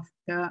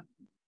after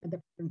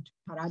the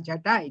Maharaja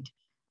died,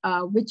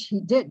 which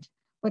he did.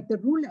 But the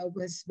ruler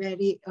was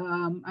the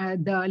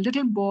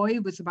little boy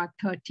was about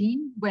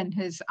 13 when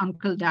his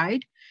uncle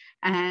died,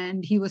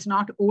 and he was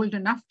not old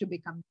enough to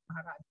become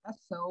Maharaja,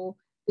 so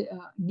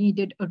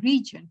needed a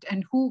regent.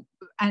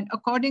 And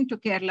according to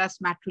Kerala's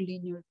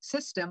matrilineal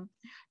system,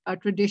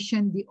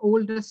 tradition, the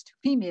oldest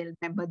female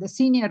member, the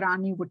senior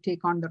Rani, would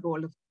take on the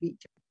role of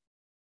regent.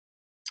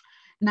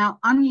 Now,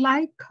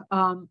 unlike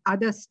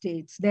other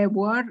states, there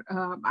were,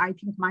 I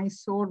think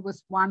Mysore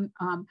was one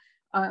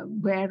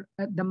where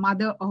the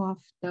mother of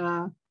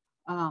the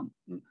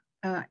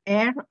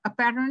heir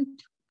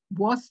apparent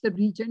was the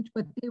regent,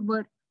 but they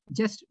were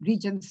just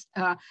regents.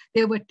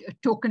 They were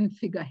token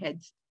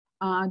figureheads.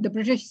 The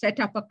British set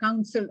up a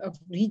council of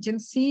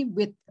regency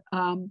with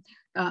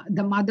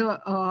the mother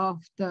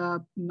of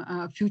the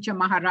future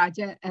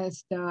Maharaja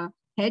as the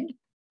head,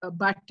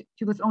 but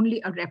she was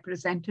only a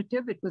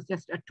representative. It was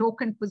just a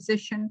token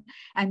position,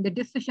 and the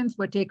decisions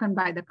were taken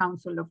by the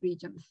Council of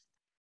Regents.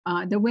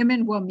 The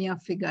women were mere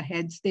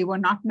figureheads. They were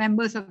not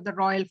members of the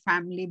royal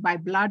family by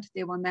blood.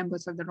 They were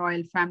members of the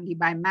royal family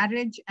by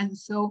marriage. And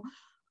so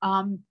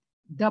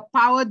the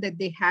power that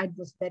they had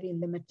was very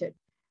limited.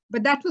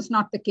 But that was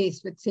not the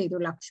case with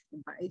Sethu Lakshmi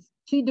Bai.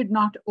 She did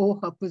not owe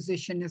her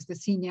position as the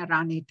senior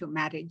Rani to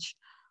marriage.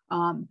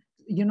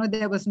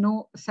 There was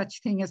no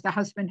such thing as the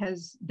husband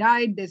has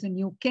died, there's a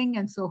new king,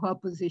 and so her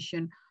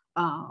position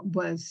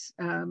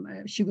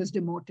she was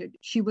demoted.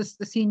 She was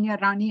the senior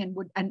Rani,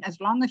 and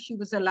as long as she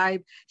was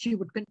alive, she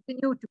would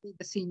continue to be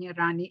the senior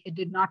Rani. It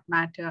did not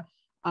matter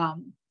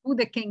who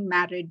the king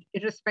married,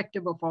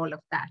 irrespective of all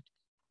of that.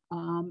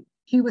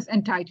 He was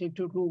entitled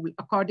to rule.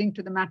 According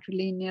to the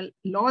matrilineal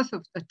laws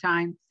of the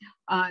time,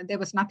 there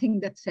was nothing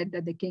that said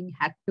that the king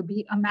had to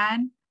be a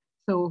man,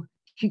 so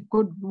he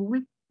could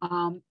rule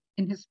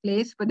in his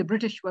place, but the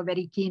British were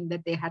very keen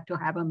that they had to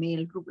have a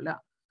male ruler.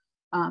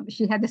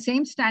 She had the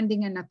same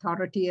standing and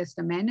authority as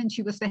the men, and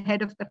she was the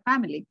head of the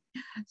family.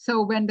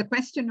 So when the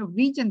question of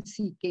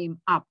regency came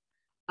up,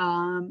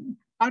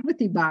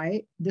 Parvati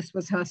Bai, this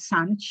was her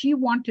son, she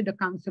wanted a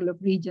council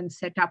of regents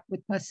set up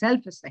with herself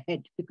as the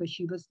head because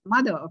she was the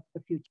mother of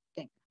the future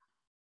king,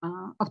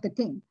 of the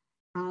king.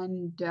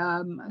 And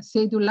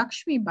Sethu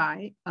Lakshmi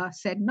Bai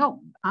said,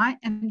 no, I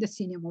am the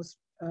senior most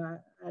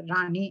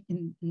Rani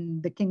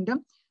in the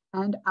kingdom,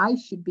 and I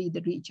should be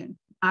the regent.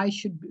 I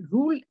should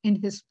rule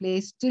in his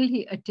place till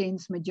he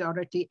attains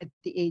majority at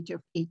the age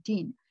of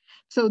 18.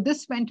 So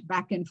this went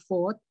back and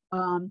forth.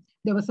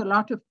 There was a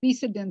lot of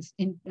precedence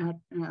in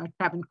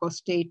Travancore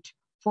state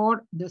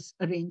for this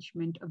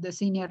arrangement of the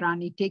senior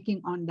Rani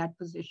taking on that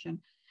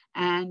position.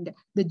 And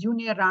the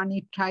junior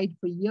Rani tried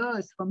for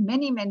years, for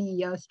many, many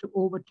years, to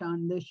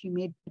overturn this. She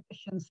made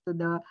petitions to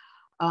the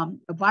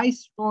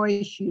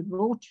viceroy. She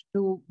wrote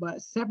to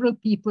several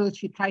people.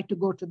 She tried to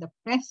go to the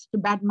press to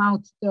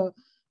badmouth the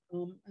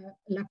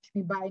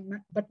Lakshmi Bai,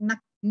 but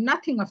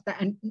nothing of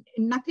that, and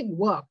nothing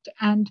worked.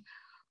 And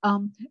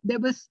there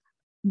was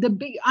the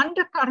big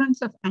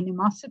undercurrents of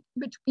animosity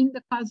between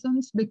the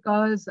cousins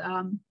because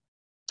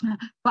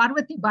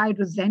Parvati Bai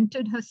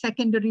resented her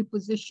secondary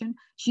position.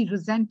 She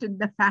resented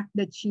the fact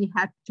that she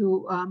had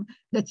to,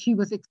 that she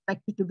was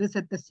expected to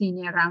visit the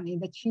senior Rani,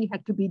 that she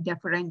had to be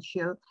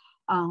deferential.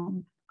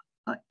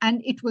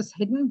 And it was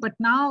hidden, but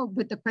now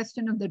with the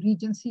question of the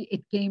regency,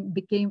 it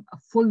became a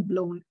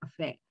full-blown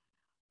affair.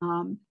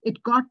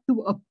 It got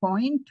to a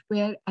point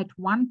where at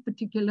one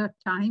particular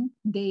time,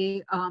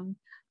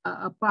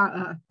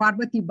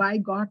 Parvati Bai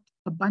got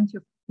a bunch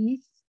of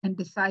priests and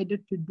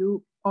decided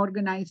to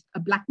organize a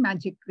black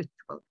magic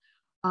ritual.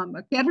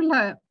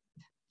 Kerala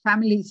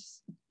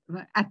families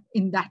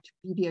in that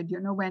period,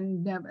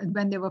 when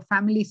there were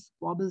family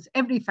squabbles,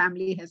 every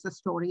family has a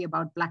story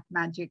about black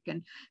magic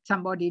and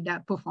somebody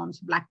that performs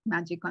black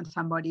magic on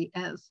somebody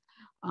else.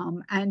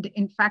 And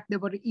in fact, there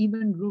were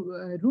even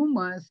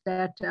rumors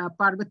that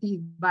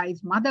Parvati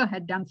Bai's mother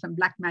had done some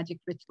black magic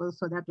rituals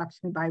so that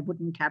Lakshmi Bai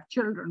wouldn't have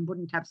children,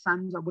 wouldn't have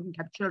sons or wouldn't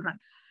have children.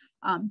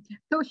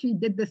 So she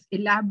did this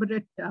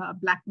elaborate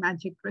black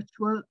magic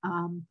ritual,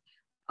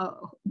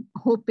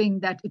 hoping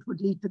that it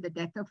would lead to the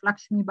death of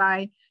Lakshmi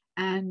Bai.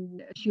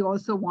 And she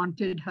also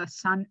wanted her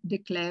son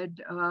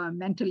declared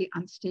mentally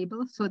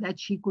unstable so that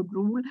she could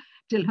rule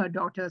till her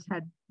daughters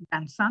had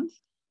grandsons.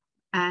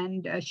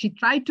 And she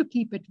tried to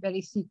keep it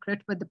very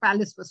secret, but the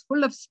palace was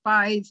full of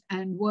spies,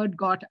 and word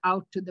got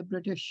out to the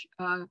British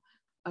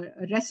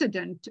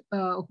resident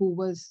who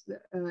was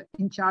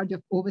in charge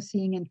of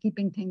overseeing and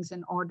keeping things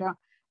in order.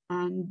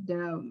 And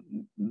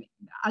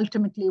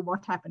ultimately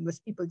what happened was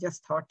people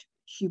just thought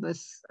she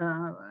was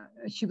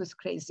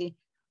crazy.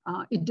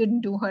 It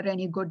didn't do her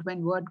any good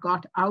when word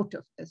got out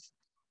of this.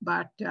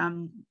 But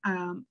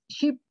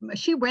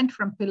she went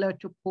from pillar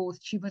to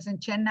post. She was in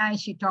Chennai.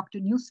 She talked to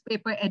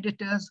newspaper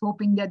editors,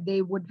 hoping that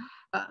they would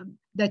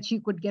that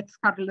she could get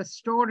scurrilous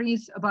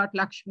stories about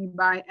Lakshmi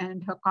Bai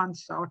and her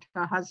consort,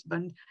 her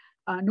husband.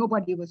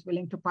 Nobody was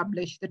willing to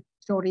publish. The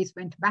stories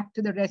went back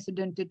to the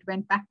resident. It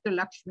went back to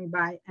Lakshmi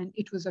Bai, and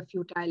it was a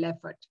futile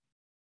effort.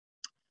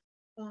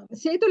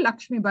 Sethu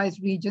Lakshmi Bai's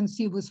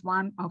regency was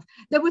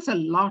there was a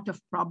lot of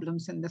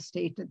problems in the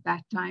state at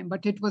that time,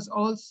 but it was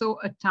also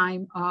a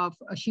time of,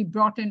 she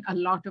brought in a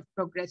lot of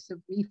progressive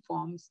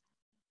reforms.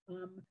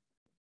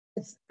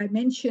 As I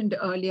mentioned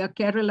earlier,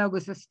 Kerala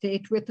was a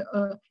state with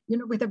a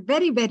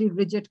very, very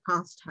rigid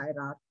caste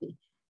hierarchy.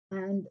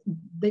 And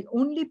the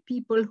only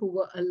people who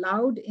were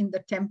allowed in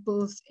the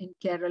temples in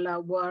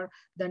Kerala were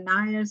the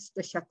Nayars,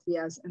 the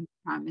Kshatriyas, and the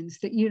Brahmins.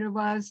 The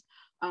Iravas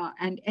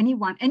and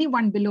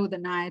anyone below the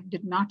Nayar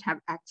did not have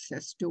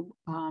access to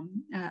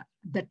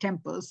the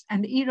temples.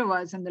 And the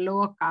Iravas and the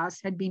lower caste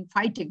had been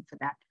fighting for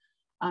that.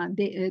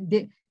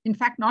 In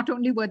fact, not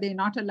only were they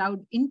not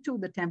allowed into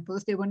the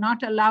temples, they were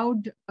not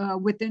allowed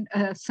within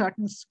a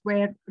certain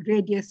square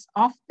radius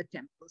of the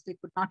temples. They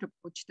could not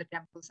approach the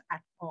temples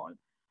at all.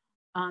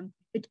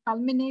 It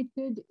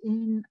culminated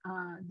in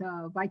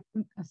the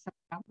Vaikum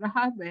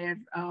Satyagraha, where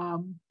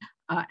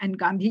and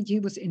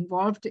Gandhiji was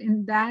involved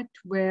in that,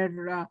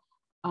 where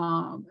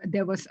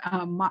there was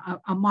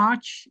a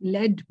march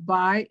led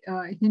by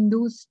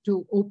Hindus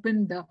to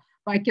open the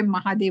Vaikum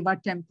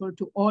Mahadeva temple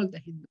to all the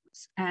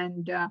Hindus.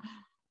 And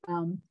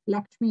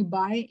Lakshmi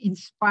Bai, in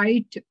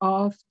spite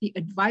of the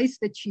advice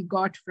that she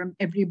got from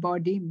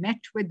everybody, met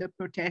with the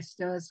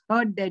protesters,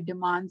 heard their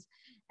demands,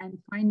 and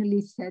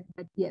finally said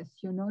that yes,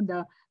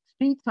 the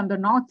streets on the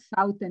north,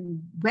 south, and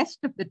west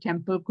of the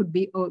temple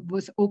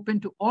was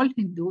open to all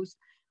Hindus,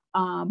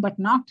 but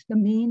not the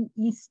main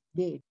east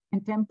gate.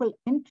 And temple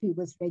entry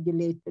was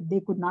regulated.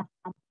 They could not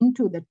come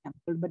into the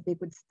temple, but they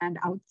could stand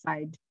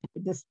outside at a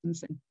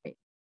distance and pray.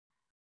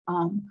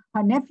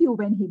 Her nephew,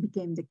 when he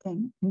became the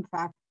king, in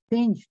fact,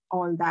 changed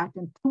all that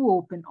and threw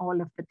open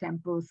all of the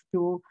temples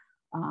to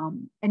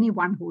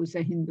anyone who is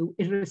a Hindu,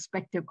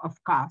 irrespective of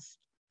caste.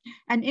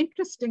 And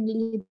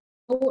interestingly,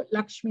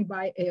 Lakshmi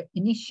Bai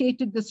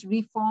initiated this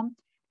reform,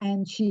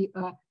 and she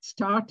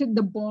started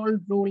the ball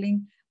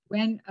rolling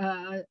when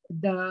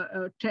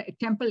the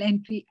Temple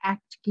Entry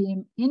Act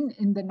came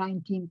in the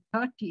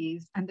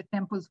 1930s, and the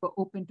temples were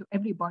open to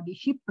everybody.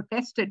 She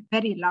protested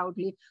very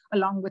loudly,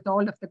 along with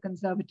all of the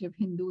conservative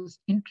Hindus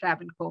in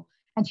Travancore.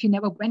 And she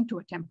never went to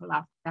a temple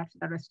after that for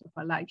the rest of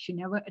her life. She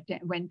never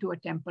went to a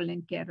temple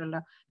in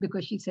Kerala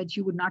because she said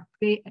she would not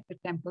pray at a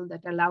temple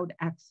that allowed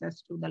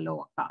access to the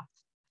lower caste.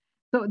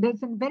 So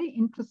there's a very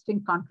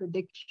interesting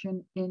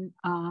contradiction in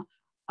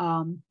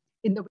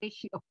the way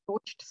she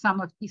approached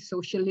some of these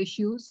social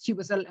issues. She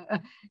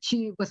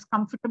was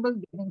comfortable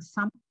giving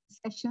some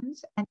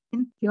concessions, and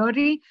in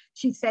theory,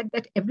 she said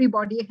that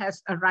everybody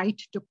has a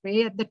right to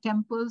pray at the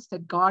temples,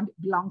 that God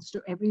belongs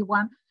to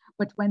everyone.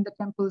 But when the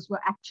temples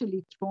were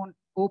actually thrown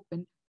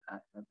open,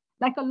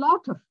 like a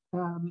lot of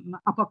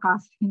upper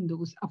caste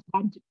Hindus of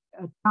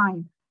that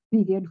time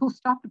period who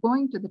stopped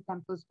going to the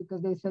temples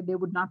because they said they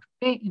would not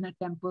pray in a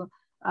temple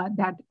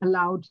that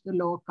allowed the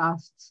lower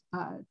castes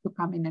to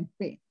come in and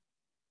pray.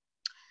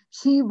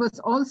 She was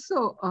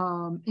also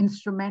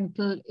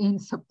instrumental in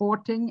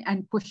supporting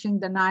and pushing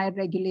the Nayar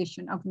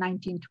regulation of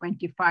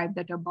 1925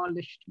 that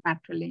abolished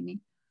matrilineal.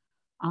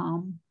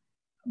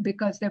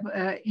 because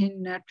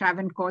in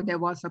Travancore, there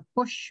was a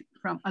push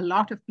from a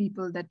lot of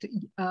people that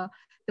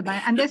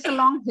and there's a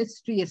long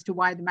history as to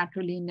why the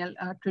matrilineal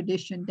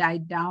tradition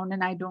died down.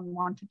 And I don't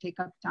want to take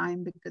up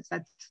time because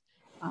that's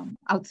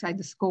outside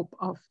the scope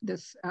of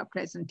this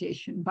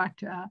presentation, but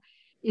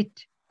it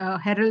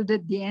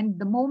heralded the end.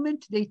 The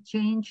moment they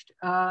changed,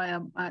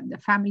 the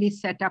family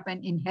set up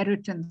an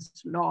inheritance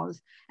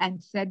laws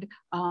and said,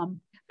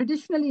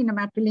 traditionally in a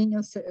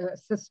matrilineal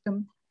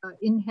system,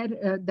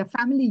 the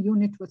family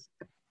unit was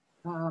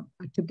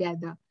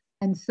together.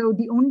 And so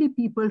the only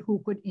people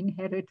who could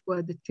inherit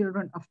were the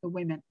children of the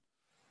women.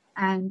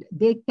 And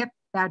they kept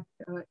that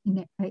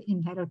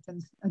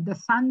inheritance. The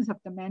sons of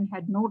the men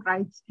had no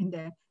rights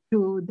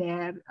to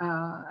their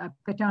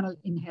paternal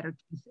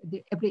inheritance.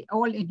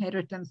 All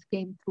inheritance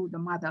came through the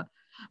mother.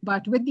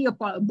 But with the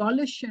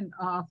abolition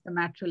of the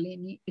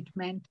matrilineal, it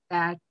meant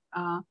that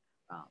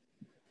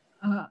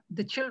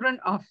the children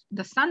of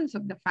the sons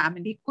of the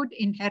family could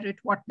inherit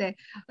what they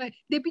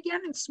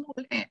began in small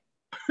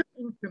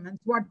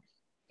increments,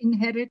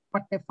 inherit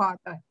what their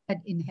father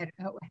had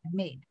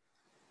made.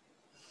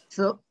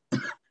 So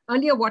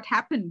earlier what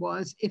happened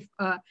was, if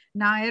a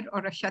Nair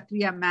or a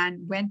Kshatriya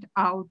man went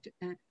out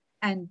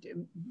and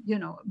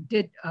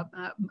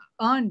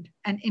earned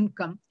an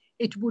income,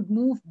 it would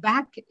move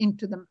back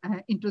into the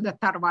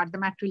tarwar, the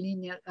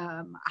matrilineal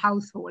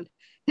household.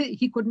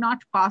 He could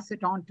not pass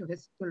it on to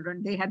his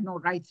children. They had no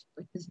rights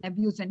to it. His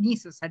nephews and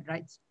nieces had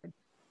rights to it.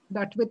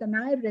 But with the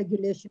Nair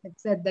regulation, it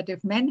said that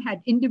if men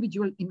had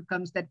individual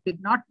incomes that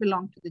did not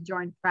belong to the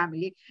joint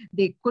family,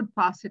 they could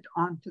pass it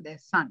on to their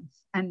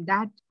sons. And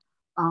that,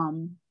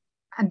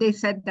 and they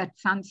said that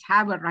sons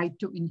have a right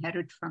to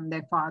inherit from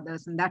their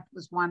fathers. And that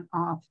was one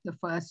of the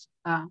first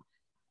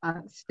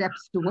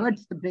steps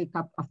towards the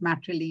breakup of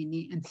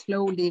matrilineal. And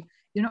slowly,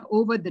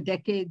 over the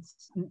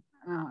decades,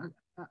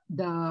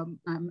 the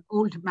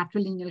old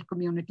matrilineal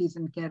communities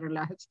in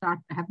Kerala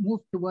have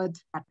moved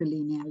towards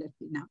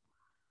matrilineality now.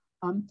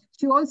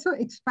 She also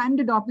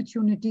expanded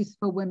opportunities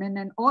for women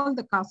and all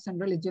the castes and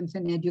religions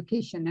in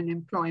education and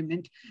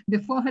employment.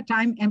 Before her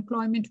time,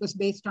 employment was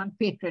based on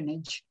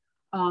patronage.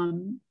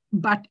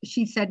 But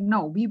she said,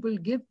 no, we will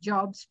give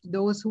jobs to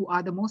those who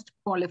are the most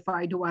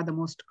qualified, who are the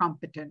most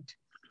competent.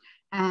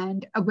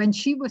 And when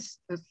she was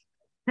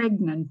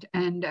pregnant,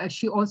 and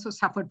she also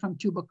suffered from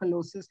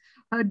tuberculosis,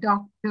 her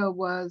doctor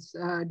was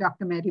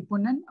Dr. Mary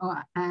Punnan,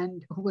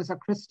 and who was a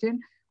Christian,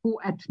 who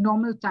at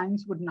normal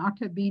times would not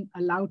have been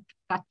allowed to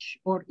touch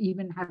or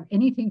even have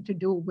anything to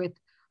do with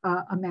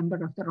a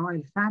member of the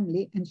royal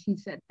family. And she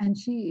said, and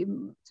she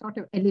sort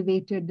of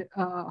elevated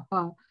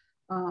her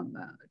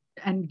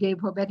and gave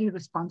her very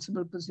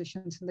responsible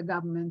positions in the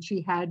government.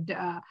 She had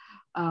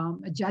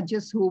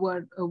judges who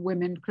were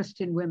women,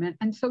 Christian women.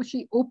 And so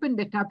she opened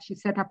it up. She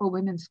set up a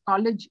women's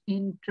college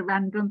in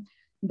Trivandrum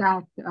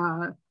that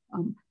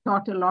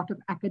taught a lot of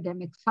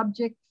academic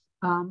subjects.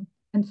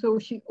 And so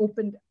she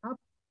opened up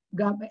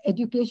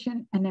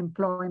education and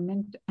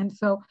employment. And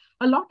so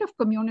a lot of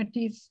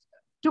communities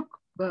took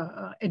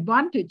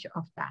advantage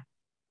of that.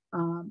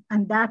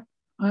 And that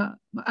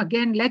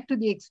again led to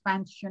the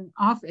expansion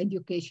of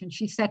education.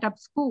 She set up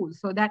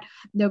schools so that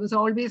there was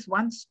always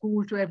one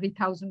school to every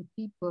 1,000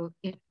 people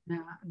in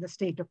the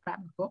state of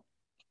Travancore.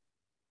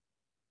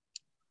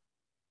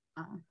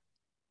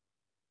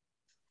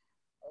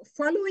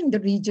 Following the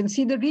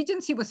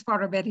regency was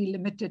for a very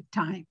limited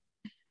time.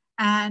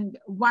 And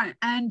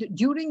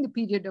during the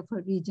period of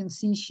her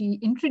regency, she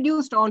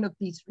introduced all of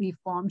these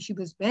reforms. She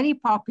was very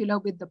popular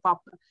with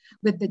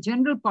the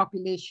general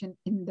population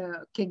in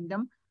the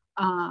kingdom,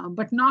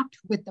 but not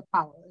with the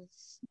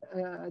powers,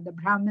 the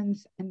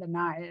Brahmins and the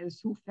Nairs,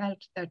 who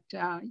felt that,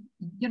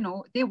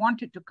 they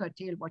wanted to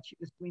curtail what she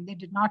was doing. They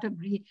did not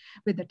agree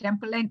with the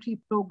temple entry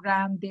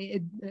program.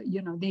 They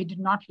did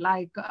not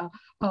like her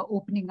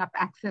opening up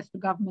access to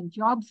government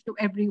jobs to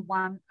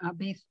everyone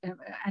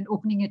and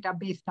opening it up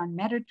based on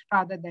merit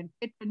rather than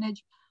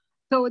patronage.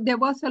 So there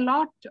was a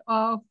lot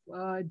of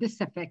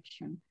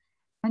disaffection.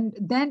 And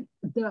then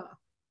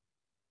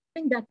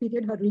during that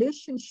period, her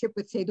relationship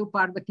with Sethu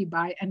Parvati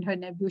Bai and her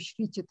nephew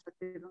Sri Chitra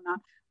Tiruna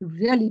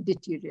really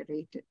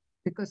deteriorated,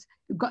 because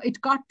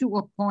it got to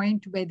a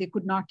point where they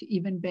could not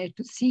even bear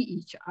to see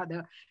each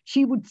other.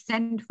 She would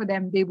send for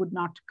them, they would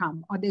not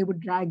come, or they would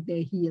drag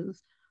their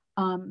heels.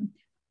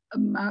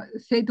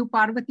 Sethu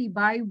Parvati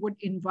Bai would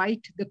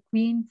invite the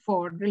queen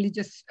for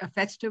religious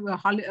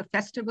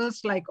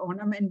festivals like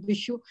Onam and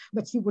Vishu,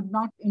 but she would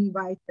not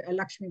invite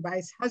Lakshmi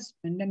Bai's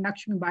husband. And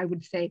Lakshmi Bai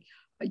would say,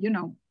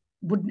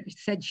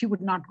 said she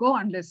would not go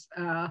unless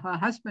her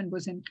husband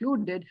was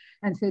included.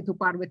 And Sethu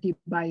Parvati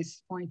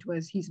Bai's point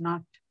was, he's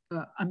not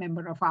a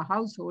member of our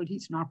household,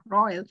 he's not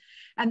royal.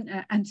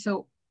 And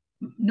so,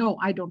 no,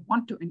 I don't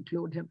want to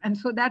include him. And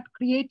so that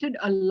created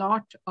a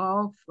lot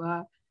of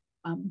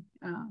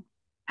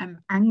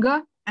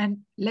anger and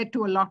led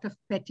to a lot of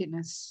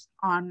pettiness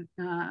on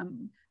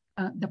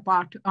the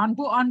part, on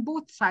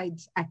both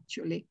sides,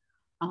 actually,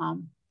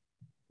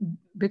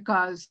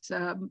 because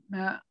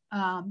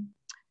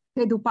Sethu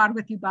Sedu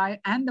Parvati Bai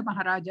and the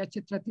Maharaja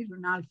Chitra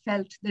Tirunal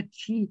felt that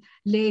she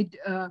laid,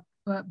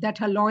 that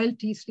her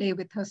loyalties lay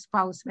with her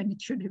spouse when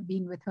it should have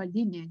been with her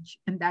lineage,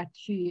 and that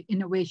she,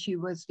 in a way, she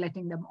was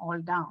letting them all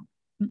down.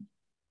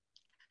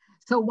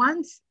 So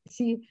once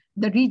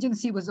the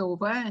regency was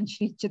over and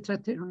Sri Chitra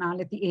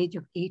Tirunal at the age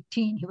of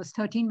 18, he was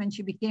 13 when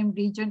she became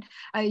regent.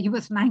 He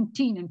was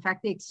 19. In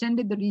fact, they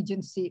extended the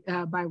regency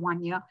by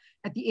 1 year.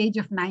 At the age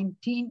of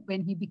 19,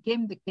 when he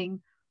became the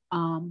king,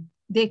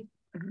 they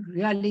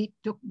really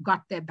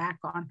got their back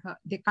on her.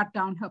 They cut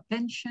down her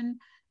pension.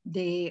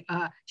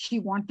 She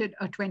wanted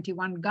a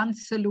 21-gun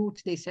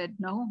salute. They said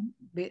no,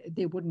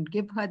 they wouldn't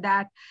give her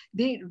that.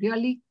 They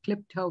really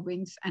clipped her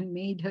wings and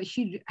made her,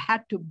 she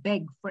had to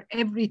beg for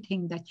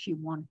everything that she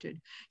wanted.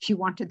 She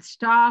wanted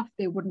staff.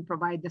 They wouldn't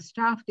provide the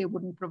staff. They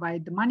wouldn't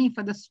provide the money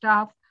for the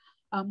staff.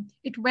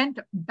 It went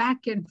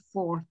back and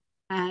forth.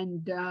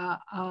 And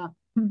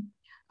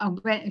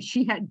when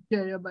she had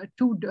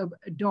two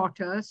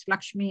daughters,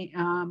 Lakshmi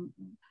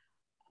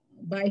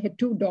Bai had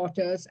two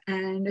daughters,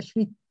 and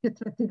Sri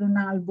Chitra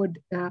Tirunal would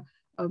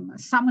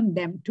summon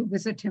them to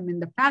visit him in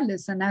the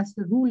palace. And as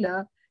the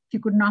ruler, she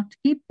could not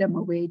keep them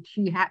away.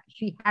 She had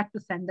to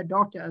send the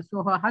daughters,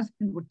 so her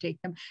husband would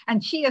take them.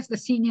 And she, as the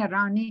senior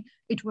Rani,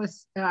 it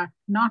was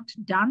not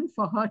done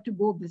for her to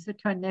go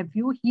visit her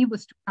nephew. He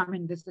was to come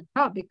and visit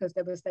her because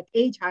there was that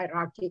age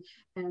hierarchy,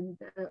 and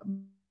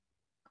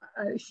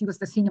she was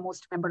the senior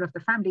most member of the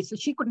family, so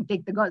she couldn't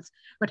take the girls,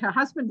 but her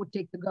husband would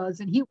take the girls,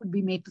 and he would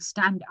be made to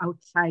stand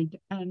outside,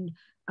 and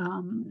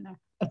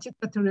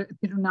Chitra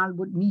Tirunal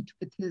would meet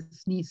with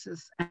his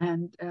nieces,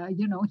 and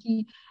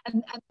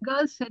and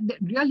girls said that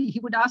really he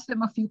would ask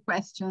them a few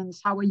questions.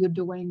 How are you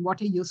doing?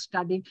 What are you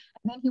studying?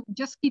 And then he would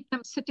just keep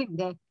them sitting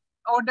there,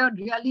 order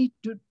really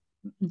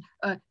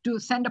to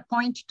send a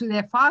point to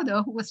their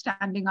father, who was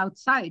standing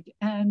outside,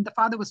 and the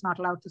father was not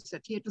allowed to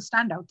sit. He had to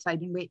stand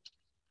outside and wait.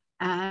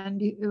 And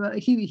he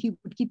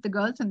would keep the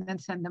girls and then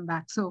send them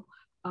back. So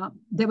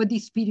there were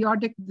these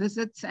periodic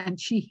visits,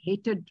 and she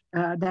hated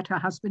that her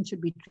husband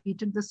should be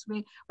treated this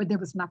way, but there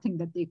was nothing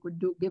that they could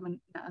do given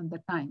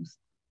the times.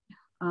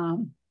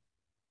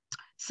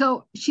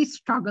 So she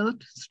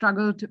struggled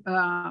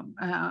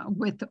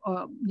with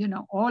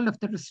all of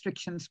the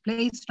restrictions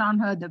placed on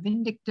her, the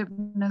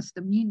vindictiveness,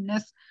 the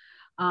meanness.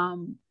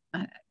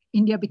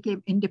 India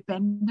became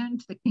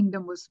independent, the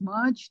kingdom was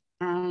merged,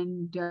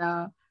 and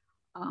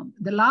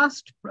the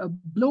last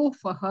blow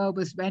for her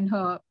was when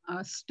her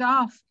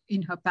staff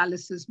in her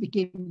palaces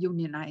became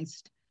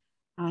unionized.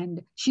 And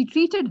she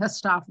treated her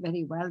staff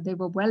very well. They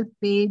were well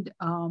paid.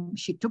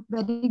 She took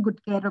very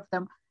good care of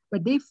them,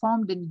 but they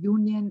formed a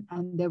union,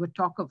 and there was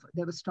talk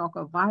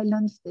of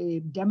violence. They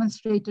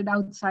demonstrated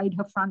outside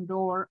her front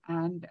door,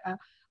 and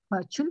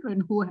her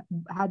children, who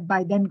had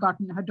by then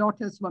her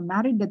daughters were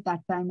married at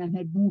that time and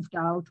had moved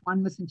out.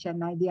 One was in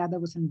Chennai, the other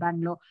was in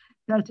Bangalore,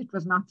 felt it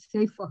was not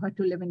safe for her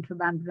to live in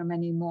Trivandrum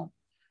anymore.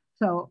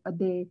 So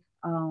they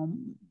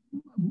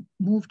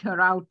moved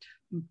her out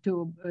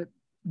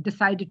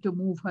decided to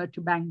move her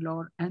to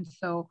Bangalore. And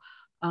so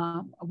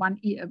one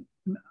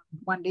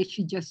day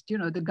she just,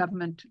 the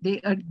government,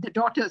 the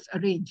daughters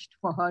arranged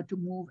for her to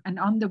move. And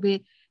on the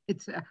way,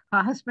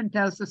 her husband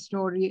tells the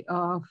story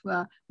of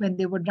when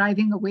they were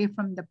driving away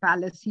from the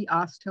palace, he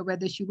asked her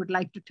whether she would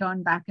like to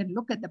turn back and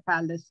look at the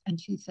palace. And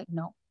she said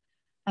no.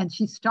 And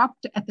she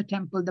stopped at the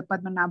temple, the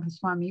Padmanabha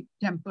Swami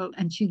temple,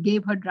 and she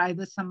gave her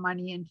driver some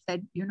money and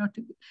said,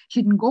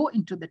 she didn't go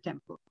into the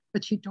temple,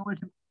 but she told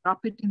him to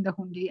drop it in the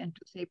hundi and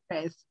to say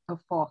prayers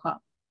for her.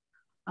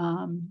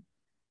 And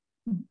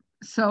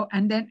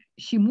then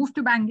she moved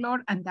to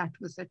Bangalore, and that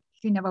was it.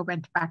 She never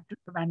went back to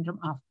Trivandrum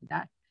after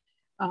that.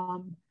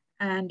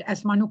 And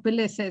as Manu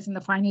Pillai says, in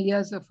the final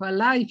years of her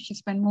life, she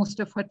spent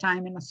most of her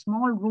time in a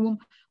small room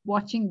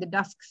watching the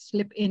dusk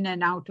slip in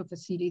and out of a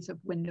series of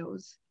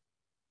windows.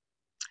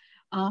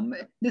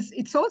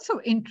 It's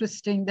also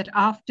interesting that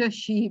after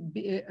she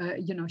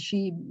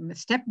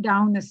stepped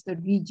down as the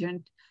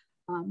regent,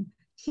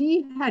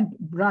 she had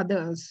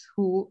brothers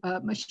who,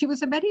 she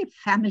was a very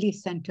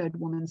family-centered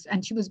woman,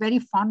 and she was very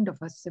fond of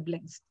her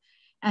siblings.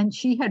 And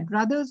she had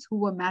brothers who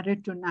were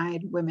married to Nair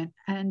women,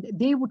 and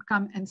they would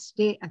come and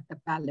stay at the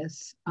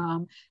palace.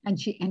 And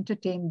she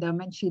entertained them,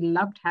 and she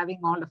loved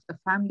having all of the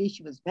family.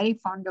 She was very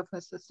fond of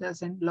her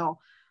sisters-in-law.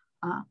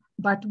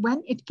 But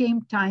when it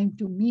came time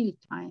to meal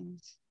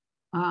times,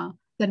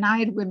 the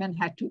Nair women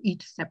had to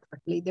eat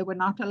separately. They were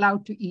not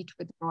allowed to eat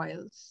with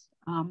royals.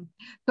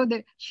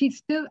 She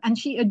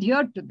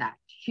adhered to that.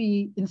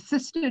 She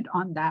insisted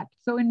on that.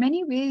 So in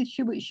many ways,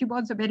 she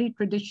was a very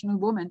traditional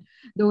woman,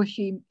 though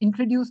she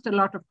introduced a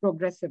lot of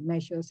progressive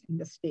measures in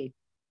the state.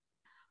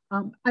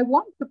 And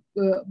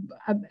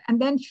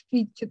then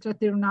Sri Chitra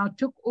Tirunal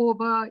took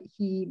over.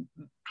 He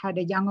had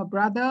a younger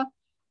brother.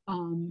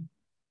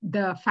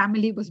 the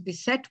family was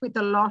beset with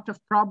a lot of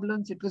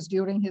problems. It was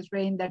during his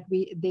reign that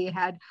they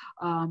had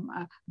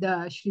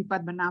the Sri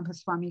Padmanabha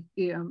Swami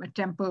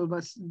temple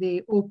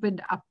they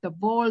opened up the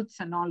vaults,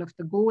 and all of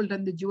the gold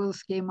and the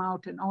jewels came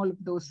out, and all of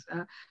those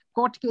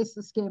court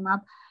cases came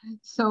up.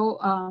 So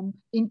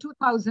in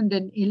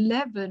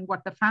 2011,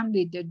 what the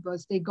family did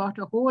was they got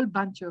a whole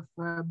bunch of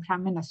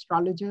Brahmin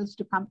astrologers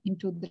to come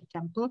into the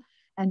temple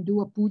and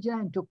do a puja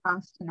and to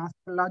cast an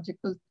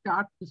astrological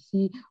chart to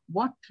see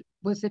what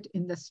was it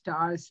in the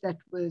stars that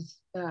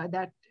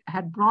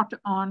had brought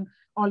on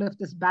all of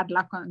this bad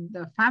luck on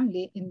the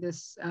family in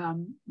this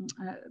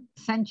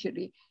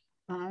century.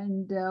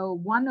 And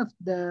one of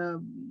the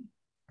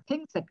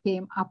things that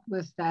came up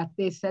was that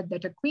they said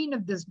that a queen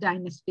of this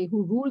dynasty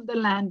who ruled the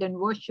land and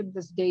worshipped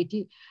this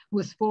deity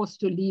was forced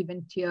to leave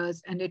in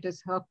tears, and it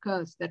is her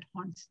curse that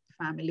haunts the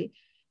family.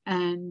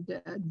 And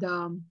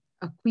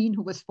a queen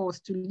who was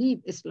forced to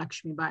leave is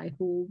Lakshmi Bai,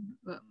 who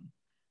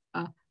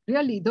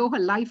really, though her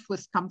life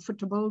was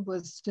comfortable,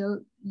 was still,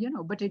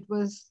 but it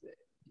was,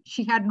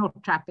 she had no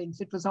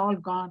trappings. It was all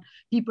gone.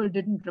 People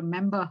didn't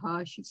remember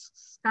her.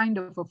 She's kind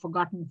of a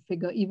forgotten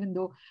figure, even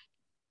though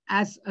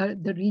as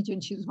the region,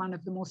 she was one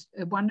of the most,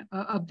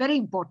 a very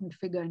important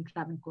figure in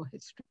Travancore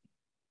history.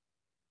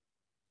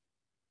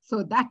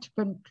 So that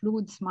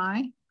concludes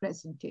my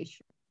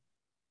presentation.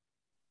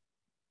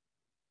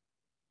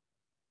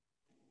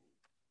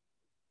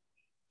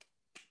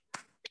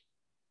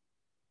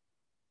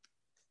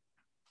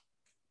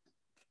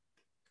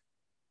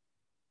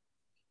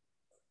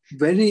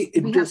 Very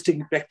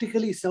interesting.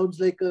 Practically sounds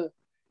like a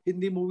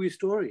Hindi movie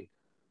story.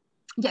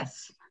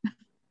 Yes,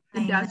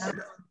 it does.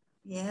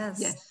 Yes.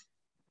 Yes.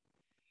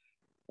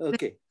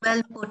 Okay.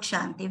 Well put,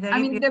 Shanti. Very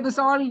I mean, there was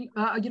all,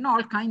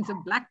 all kinds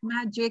of black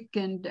magic,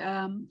 and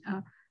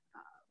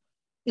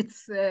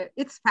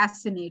it's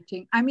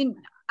fascinating. I mean,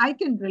 I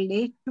can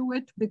relate to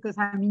it because,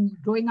 I mean,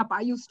 growing up,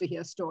 I used to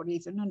hear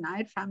stories,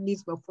 Nair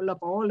families were full of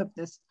all of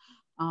this.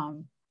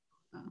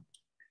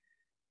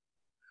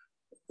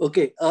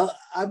 Okay,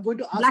 I'm going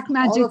to ask black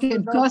magic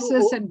and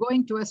curses to, and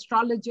going to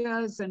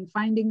astrologers and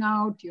finding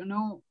out,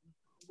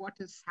 what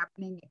is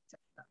happening, etc.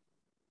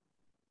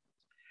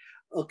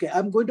 Okay,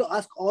 I'm going to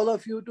ask all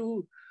of you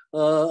to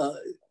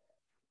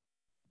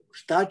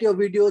start your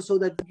video so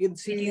that we can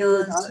see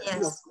you.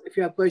 Yes. If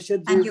you have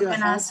questions, and you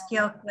can ask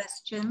your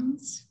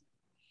questions.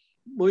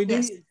 Mohini,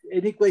 yes.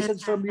 Any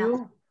questions from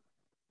you?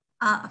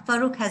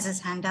 Farooq has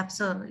his hand up,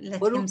 so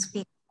let him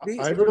speak.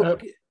 Please,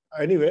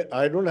 Anyway,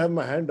 I don't have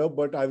my hand up,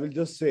 but I will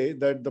just say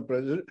that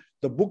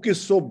the book is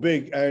so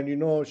big, and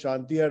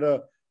Shanti had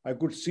I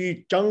could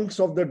see chunks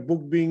of that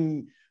book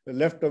being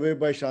left away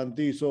by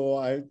Shanti. So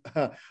I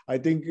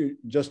think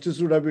justice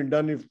would have been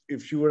done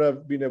if she would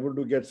have been able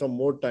to get some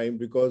more time,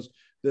 because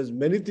there's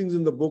many things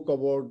in the book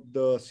about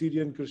the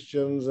Syrian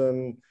Christians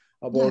and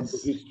about the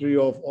history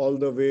of all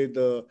the way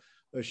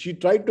she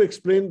tried to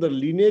explain the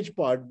lineage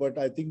part, but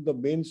I think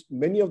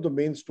many of the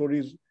main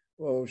stories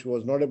she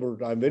was not able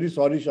to. I'm very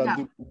sorry,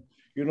 Shanti.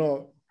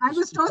 Yeah. I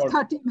was told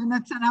 30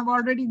 minutes and I've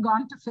already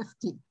gone to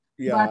 50.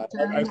 Yeah,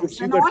 but, I could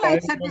see and all I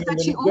said was that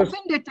she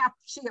opened it up.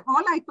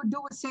 All I could do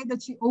was say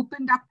that she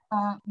opened up,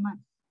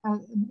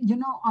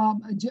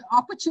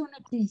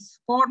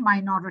 opportunities for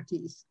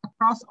minorities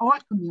across all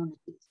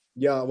communities.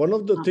 Yeah, one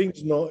of the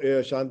things,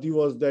 Shanti,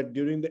 was that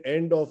during the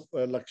end of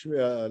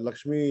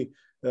Lakshmi,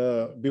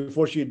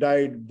 before she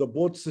died,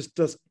 both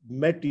sisters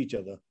met each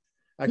other.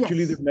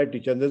 Actually, they met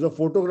each other. There's a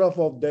photograph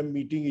of them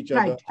meeting each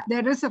other. Right,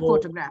 there is a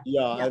photograph.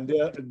 Yeah, and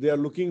they are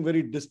looking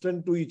very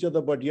distant to each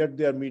other, but yet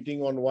they are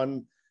meeting on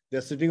one.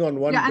 They're sitting on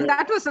one. Yeah, and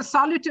that was a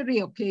solitary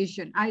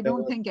occasion. I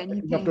don't think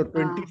anything. After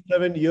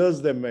 27 years,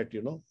 they met.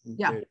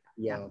 Yeah.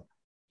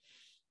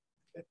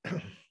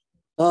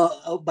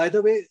 By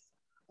the way,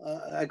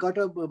 I got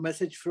a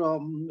message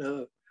from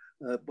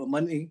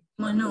Manu.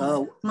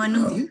 Manu,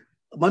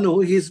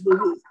 he's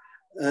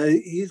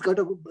got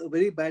a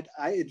very bad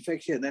eye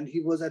infection and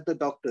he was at the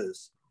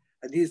doctor's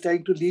and he's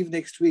trying to leave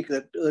next week,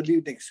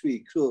 early next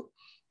week. So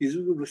he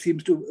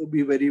seems to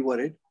be very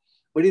worried.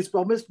 But he's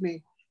promised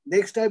me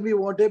next time we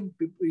want him,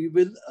 he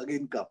will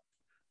again come.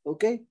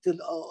 Okay? So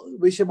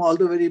wish him all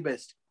the very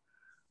best.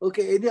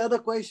 Okay, any other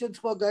questions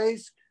for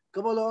guys?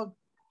 Come along.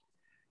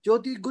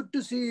 Jyoti, good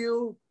to see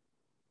you.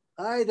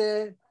 Hi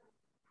there.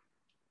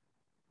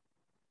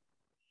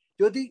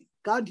 Jyoti,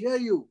 can't hear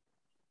you.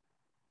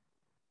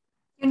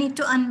 You need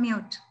to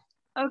unmute.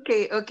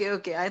 Okay.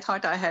 I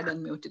thought I had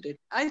unmuted it.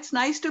 It's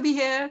nice to be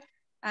here,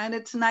 and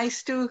it's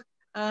nice to,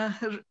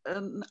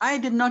 I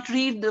did not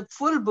read the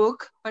full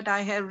book, but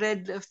I have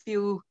read a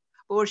few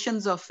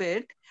portions of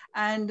it.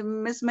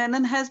 And Ms.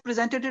 Menon has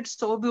presented it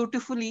so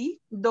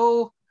beautifully,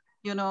 though,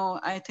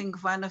 I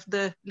think one of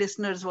the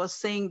listeners was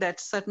saying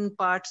that certain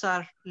parts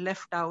are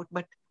left out,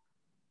 but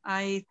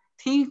I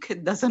think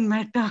it doesn't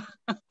matter.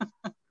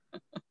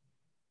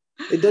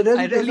 I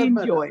really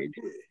enjoyed.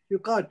 You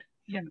can't.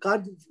 Yeah.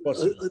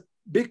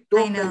 Big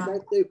talk like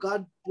that, you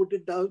can't put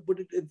it down, put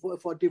it in for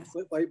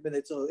 45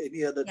 minutes or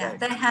any other time.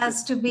 There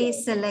has to be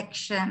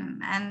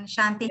selection, and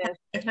Shanti has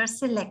made her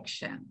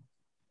selection.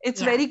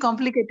 It's very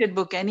complicated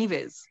book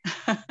anyways.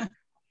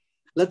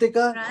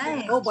 Latika,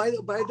 Right. oh, by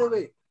the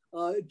way,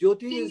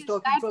 Jyoti is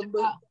talking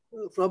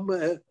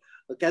from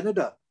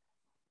Canada.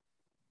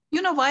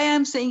 You know why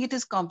I'm saying it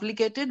is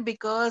complicated?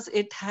 Because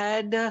it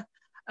had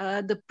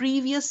the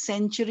previous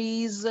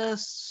centuries,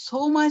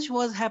 so much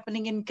was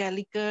happening in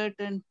Calicut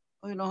and,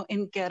 you know,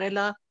 in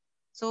Kerala.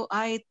 So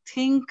I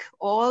think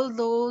all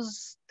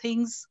those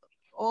things,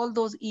 all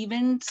those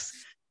events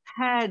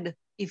had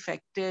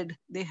affected,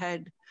 they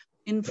had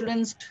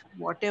influenced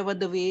whatever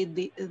the way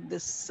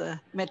this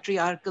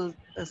matriarchal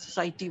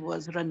society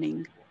was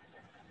running.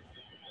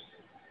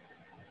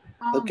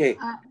 Okay.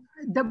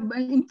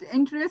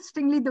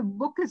 Interestingly, the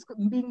book is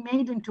being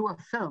made into a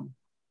film.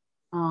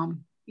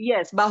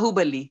 Yes,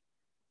 Bahubali.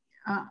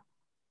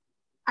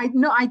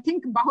 I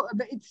think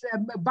it's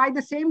by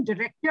the same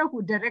director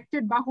who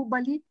directed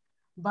Bahubali,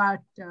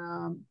 but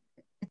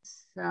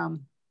it's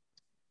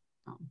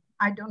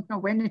I don't know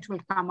when it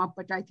will come up,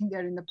 but I think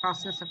they're in the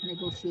process of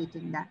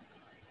negotiating that.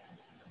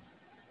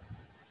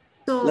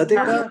 So,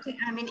 Latika?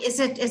 I mean, is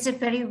it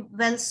very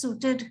well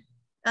suited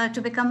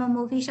to become a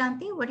movie,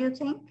 Shanti? What do you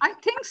think? I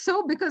think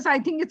so, because I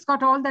think it's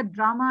got all that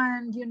drama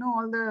and, you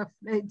know,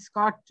 it's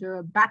got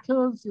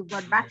battles, you've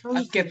got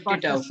battles, you've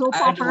got a soap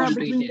opera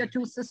between the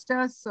two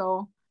sisters.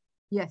 So,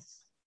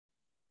 yes.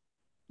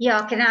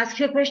 Yeah, can I ask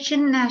you a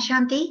question,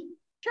 Shanti?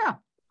 Sure.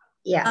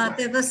 Yeah.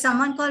 There was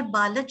someone called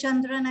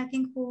Balachandran, I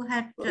think, who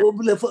had...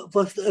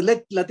 First,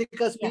 let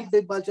Latika speak,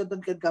 then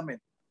Balachandran can come in.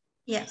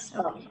 Yes.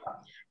 Okay.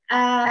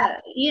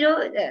 You know,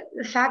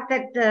 the fact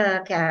that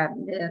the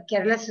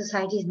Kerala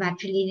society is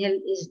matrilineal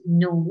is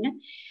known.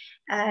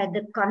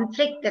 The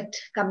conflict that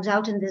comes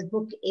out in this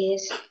book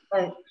is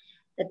that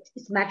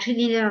it's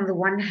matrilineal on the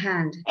one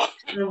hand,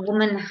 the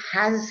woman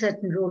has a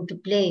certain role to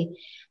play.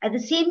 At the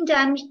same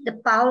time, the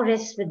power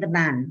rests with the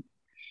man.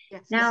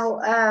 Yes. Now,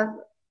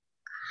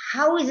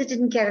 how is it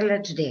in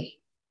Kerala today?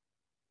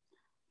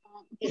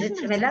 Is it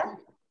similar?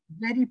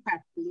 Very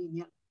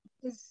patrilineal.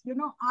 Is, you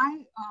know,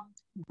 I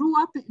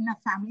grew up in a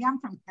family, I'm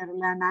from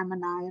Kerala and I'm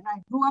an Iyer. I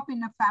grew up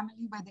in a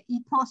family where the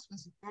ethos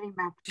was very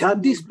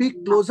matrilineal. Shanti,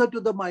 speak closer to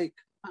the mic.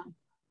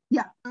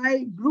 Yeah,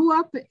 I grew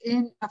up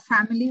in a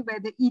family where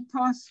the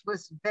ethos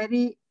was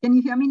very, can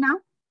you hear me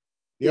now?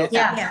 Yes.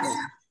 Yeah.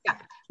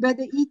 Where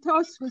the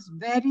ethos was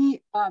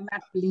very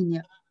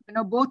matrilineal, you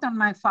know, both on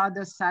my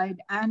father's side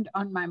and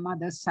on my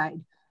mother's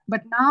side.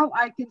 But now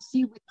I can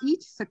see with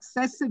each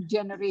successive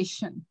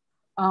generation,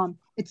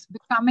 it's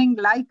becoming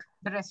like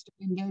the rest of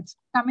India. It's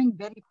becoming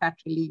very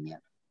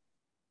patrilineal.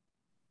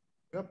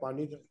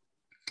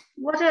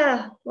 What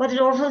an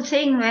awful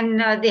thing when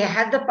they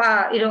had the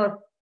power, you know,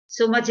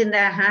 so much in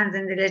their hands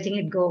and they're letting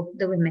it go,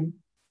 the women.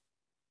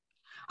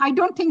 I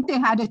don't think they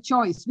had a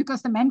choice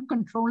because the men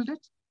controlled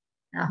it.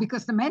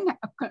 Because the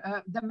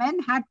men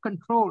had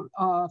control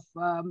of,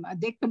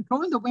 they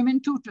controlled the women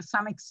too to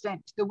some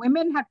extent. The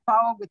women had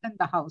power within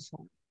the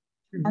household.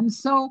 Mm-hmm. And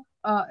so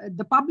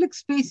the public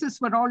spaces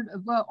were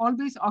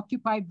always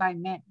occupied by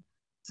men.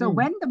 So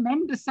when the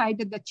men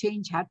decided that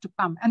change had to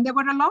come, and there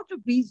were a lot of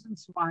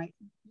reasons why,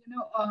 you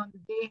know,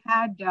 they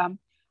had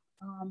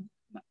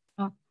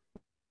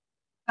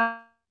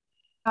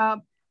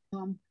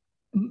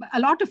a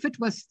lot of it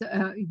was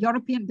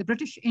the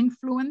British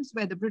influence,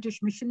 where the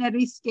British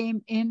missionaries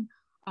came in.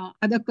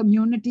 Other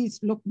communities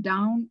looked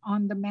down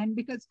on the men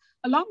because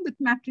along with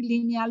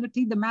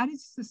matrilineality, the marriage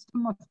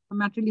system of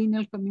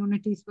matrilineal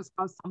communities was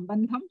called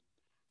sambandham,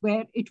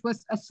 where it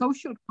was a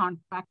social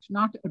contract,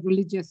 not a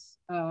religious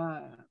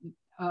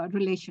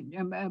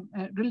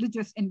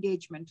religious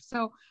engagement.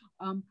 So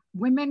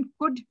women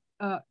would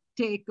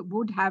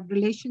have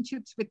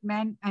relationships with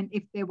men, and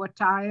if they were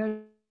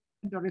tired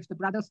or if the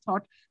brothers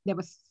thought there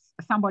was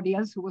somebody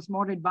else who was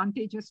more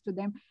advantageous to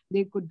them,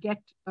 they could get,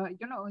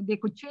 they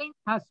could change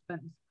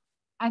husbands.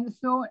 And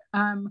so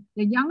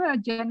the younger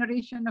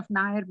generation of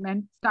Nair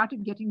men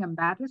started getting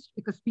embarrassed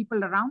because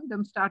people around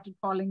them started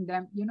calling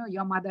them, you know,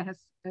 your mother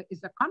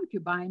is a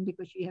concubine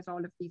because she has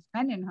all of these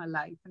men in her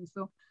life. And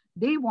so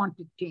they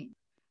wanted change.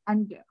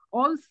 And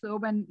also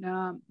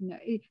and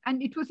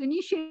it was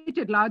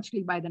initiated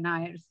largely by the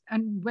Nairs.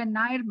 And when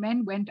Nair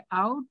men went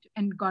out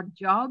and got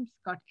jobs,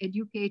 got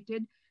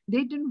educated,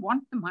 they didn't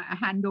want to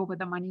hand over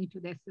the money to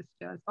their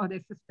sisters or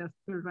their sisters'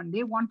 children.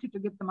 They wanted to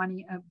give the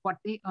money, what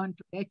they earned,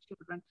 to their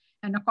children.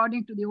 And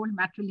according to the old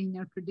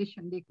matrilineal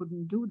tradition, they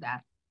couldn't do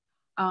that.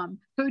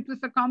 So it was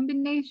a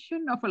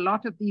combination of a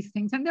lot of these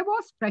things. And there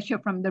was pressure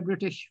from the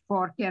British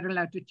for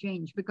Kerala to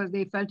change because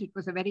they felt it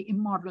was a very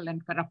immoral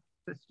and corrupt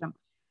system,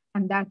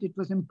 and that it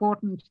was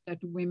important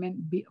that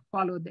women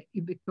follow the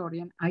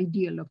Victorian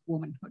ideal of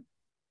womanhood.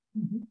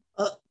 Mm-hmm.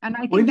 And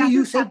I think Wendy,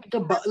 you said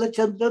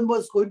Balachandran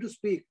was going to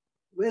speak.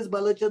 Where's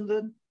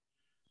Balachandran?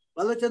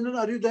 Balachandran,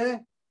 are you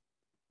there?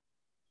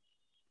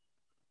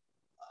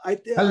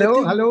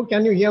 Hello,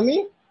 can you hear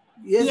me?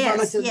 Yes,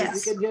 Balachandran, we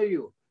can hear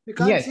you. We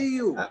can't see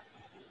you.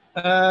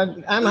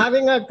 I'm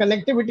having a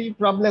connectivity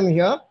problem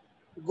here.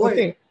 Go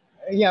ahead.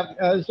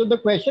 Yeah, so the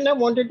question I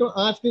wanted to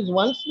ask is,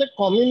 once the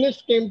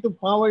communists came to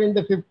power in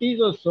the 50s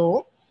or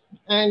so,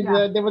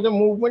 and there was a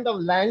movement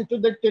of land to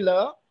the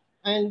tiller,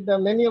 and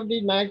many of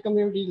the Nair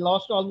communities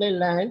lost all their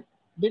land.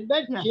 Did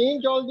that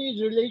change all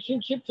these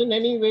relationships in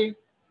any way?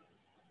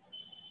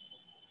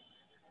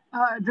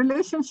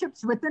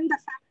 Relationships within the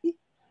family?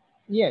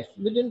 Yes,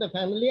 within the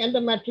family and the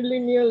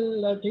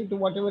matrilineal thing to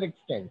whatever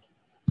extent.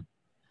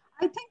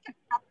 I think it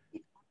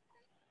probably...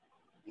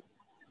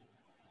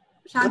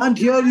 Can't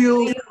hear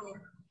you.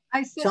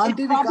 I said Shanti,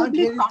 it we can't hear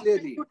probably you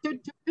clearly.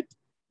 contributed to it,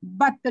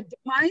 but the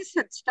demise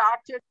had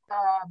started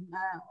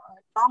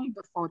long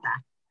before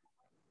that.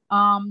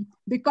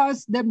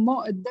 Because the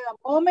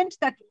moment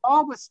that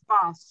law was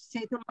passed,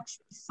 Sethu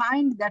Lakshmi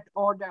signed that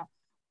order,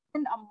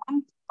 in a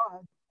month,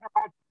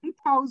 about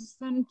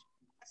 3,000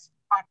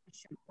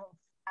 partition of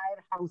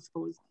Nair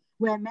households,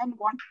 where men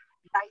wanted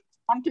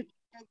to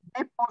take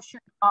their portion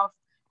of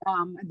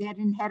their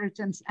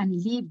inheritance and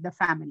leave the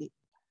family.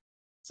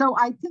 So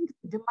I think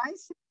the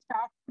demise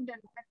started, and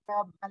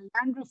the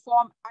land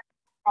reform act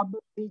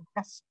probably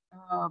just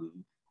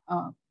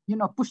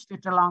pushed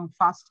it along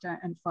faster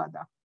and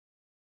further.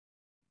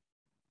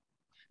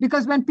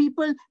 Because when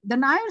people, the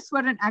Nairs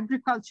were an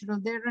agricultural,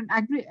 they're an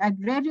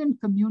agrarian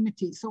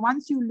community. So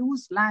once you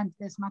lose land,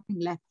 there's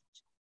nothing left.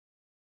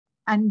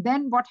 And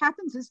then what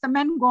happens is the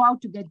men go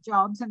out to get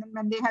jobs, and then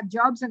when they have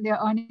jobs and they're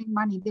earning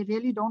money, they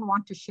really don't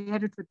want to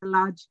share it with the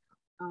large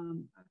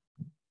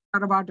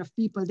about of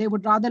people. They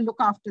would rather look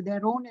after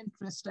their own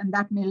interest, and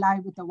that may lie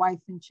with the wife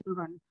and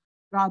children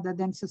rather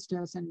than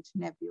sisters and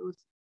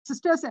nephews.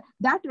 Sisters,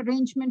 that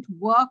arrangement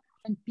worked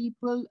when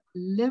people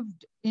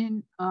lived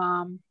in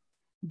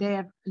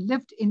their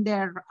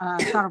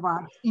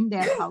sarvas, in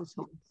their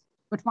households.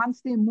 But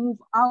once they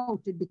move out,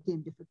 it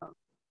became difficult.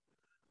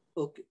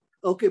 Okay.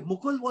 Okay,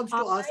 Mukul wants to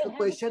ask a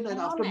question, and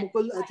after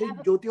Mukul, I think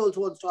Jyoti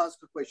also wants to ask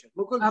a question.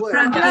 Mukul, go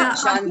ahead.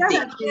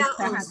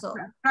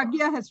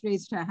 Pragya has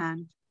raised her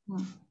hand.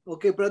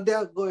 Okay,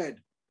 Pragya, go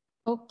ahead.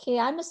 Okay,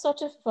 I'm a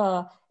sort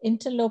of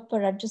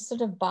interloper. I've just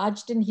sort of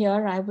barged in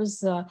here. I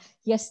was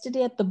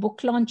yesterday at the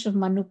book launch of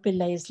Manu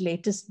Pillai's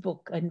latest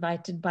book,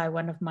 invited by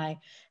one of my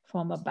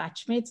former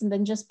batchmates. And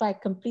then just by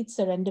complete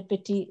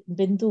serendipity,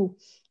 Bindu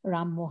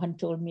Ram Mohan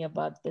told me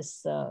about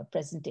this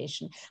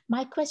presentation.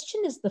 My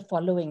question is the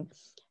following.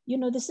 You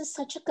know, this is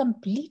such a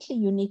completely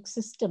unique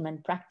system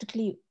and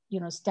practically, you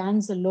know,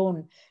 stands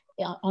alone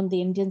on the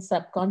Indian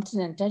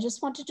subcontinent. I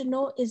just wanted to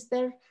know, is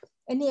there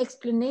any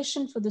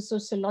explanation for the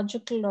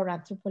sociological or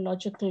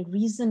anthropological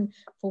reason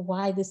for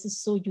why this is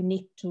so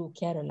unique to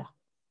Kerala?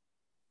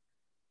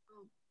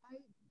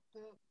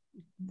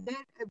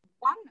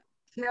 One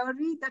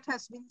theory that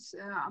has been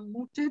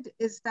mooted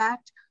is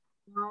that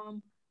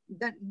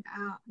the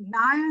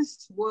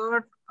Nairs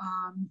were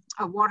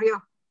a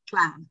warrior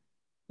clan.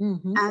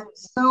 Mm-hmm. And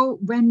so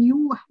when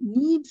you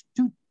need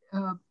to,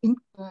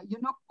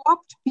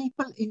 co-opt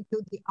people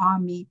into the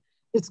army,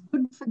 it's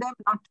good for them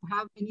not to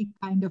have any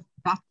kind of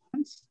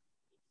backgrounds.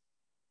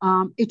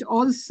 It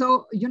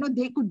also,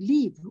 they could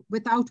leave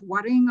without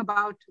worrying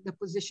about the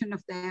position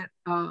of their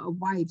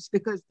wives,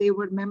 because they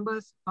were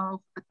members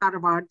of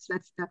Taravards,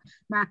 that's the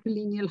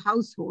matrilineal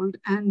household,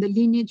 and the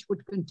lineage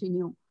would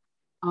continue.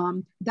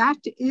 That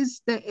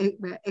is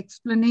the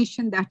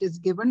explanation that is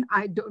given.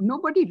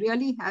 Nobody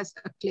really has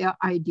a clear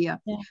idea.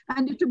 Yeah.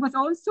 And it was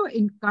also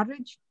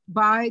encouraged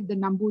by the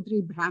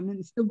Nambudri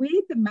Brahmins. The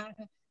way the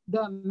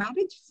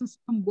marriage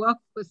system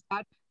worked was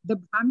that the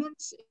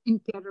Brahmins in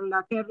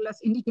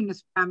Kerala's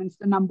indigenous Brahmins,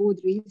 the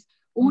Nambudris,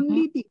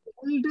 only the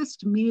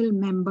oldest male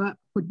member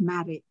could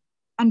marry.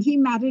 And he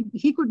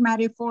could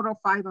marry 4 or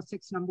 5 or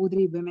 6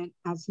 Nambudri women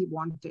as he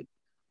wanted.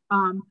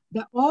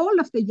 All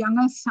of the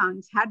younger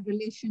sons had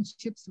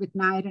relationships with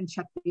Nair and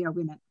Kshatriya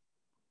women.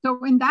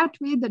 So in that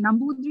way, the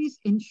Nambudris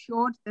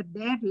ensured that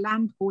their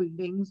land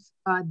holdings,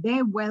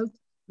 their wealth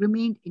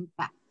remained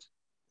intact.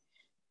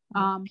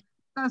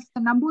 Because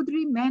the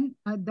Nambudri men,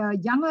 the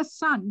younger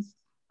sons,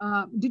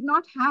 did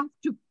not have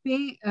to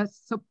pay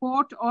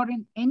support or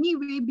in any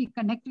way be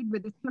connected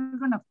with the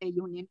children of their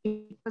union.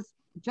 It was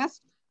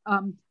just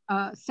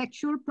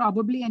sexual,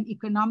 probably an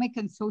economic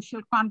and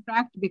social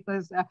contract,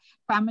 because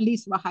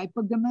families were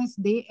hypergamous.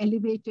 They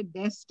elevated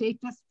their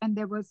status when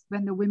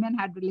the women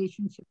had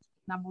relationships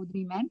with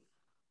Nambudri men.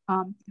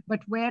 But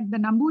where the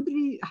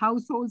Nambudri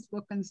households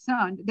were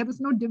concerned, there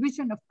was no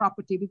division of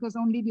property because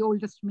only the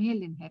oldest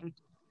male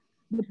inherited.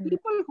 The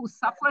people who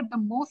suffered the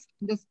most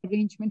in this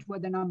arrangement were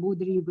the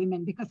Nambudri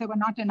women, because there were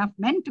not enough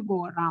men to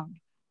go around.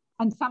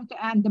 And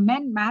the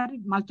men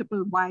married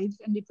multiple wives,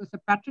 and it was a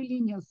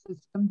patrilineal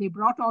system. They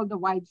brought all the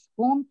wives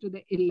home to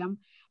the illam,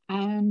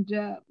 and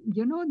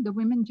the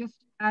women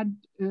just had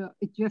you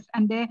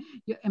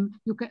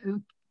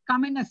can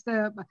come in as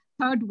the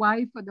 3rd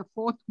wife or the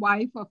 4th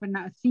wife of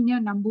a senior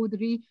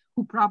Nambudri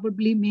who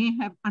probably may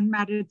have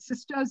unmarried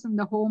sisters in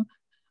the home,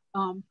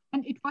 and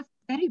it was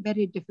very,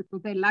 very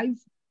difficult. Their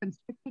lives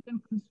constricted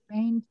and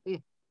constrained.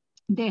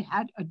 They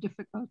had a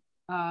difficult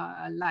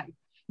life.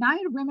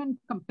 Nair women,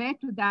 compared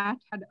to that,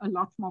 had a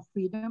lot more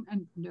freedom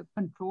and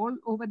control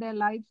over their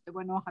lives. There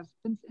were no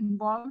husbands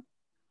involved.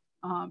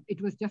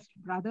 It was just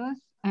brothers,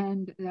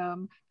 and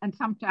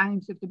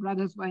sometimes if the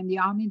brothers were in the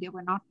army, they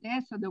were not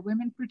there, so the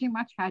women pretty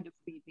much had a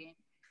free reign.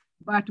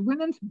 But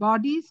women's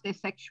bodies, their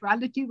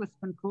sexuality was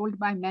controlled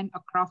by men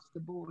across the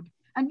board.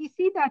 And we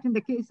see that in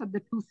the case of the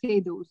two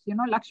Sedus. You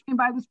know, Lakshmi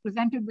Bai was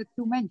presented with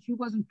two men. She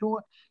wasn't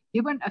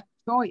given a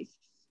choice.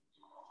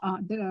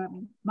 The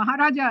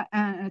Maharaja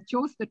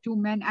chose the two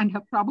men, and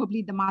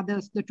probably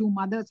the two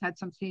mothers had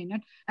some say in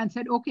it, and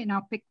said, okay,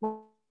 now pick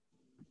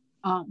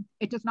one.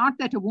 It is not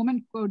that a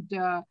woman could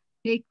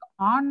take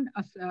on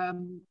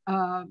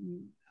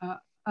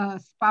a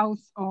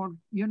spouse or,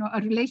 you know, a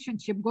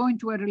relationship, go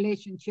into a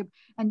relationship,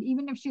 and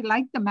even if she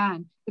liked the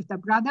man, if her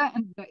brother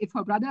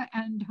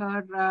and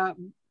her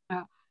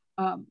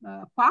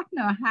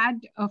partner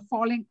had a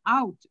falling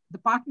out, the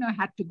partner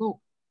had to go.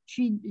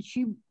 She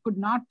could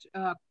not,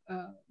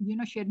 you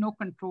know, she had no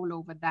control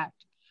over that.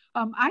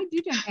 I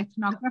did an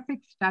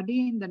ethnographic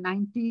study in the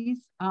 90s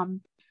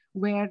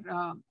where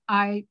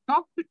I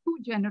talked to two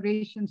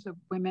generations of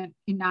women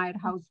in our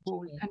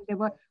household, and there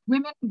were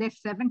women in their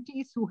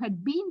 70s who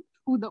had been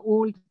through the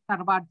old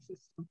Tarwad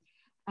system.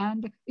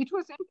 And it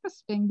was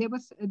interesting. A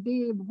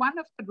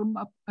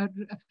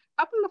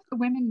couple of the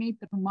women made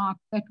the remark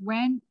that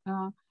when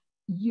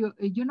you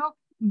know,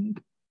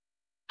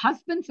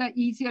 husbands are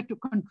easier to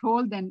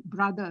control than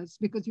brothers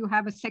because you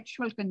have a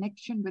sexual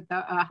connection with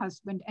a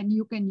husband and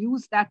you can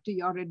use that to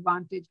your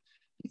advantage.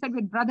 He said,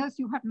 with brothers,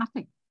 you have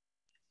nothing.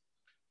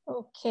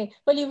 Okay.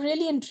 Well, you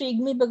really intrigued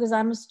me because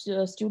I'm a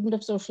student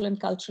of social and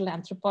cultural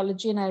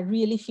anthropology, and I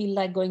really feel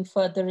like going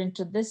further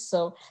into this.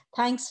 So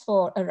thanks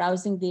for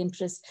arousing the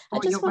interest. I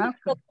just want to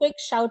give a quick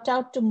shout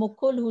out to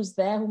Mukul, who's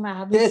there, whom I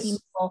haven't seen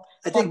for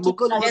I think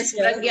Mukul was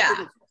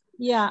Pragya.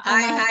 Yeah.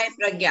 Hi,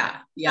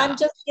 Pragya. Yeah. I'm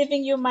just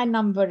giving you my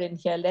number in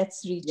here.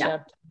 Let's reach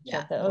out to each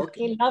other.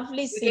 Okay.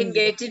 Lovely seeing you. You can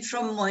get it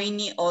from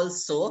Mohini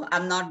also.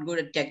 I'm not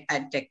good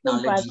at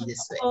technology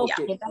this way.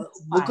 Okay,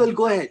 Mukul,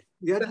 go ahead.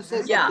 You have to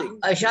say something.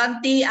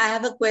 Shanti, I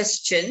have a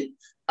question.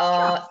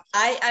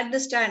 I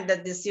understand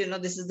that this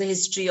is the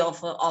history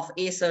of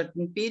a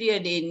certain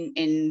period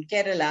in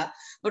Kerala.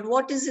 But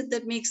what is it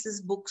that makes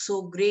this book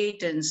so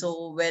great and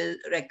so well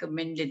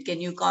recommended?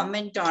 Can you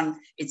comment on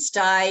its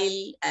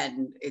style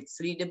and its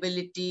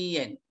readability,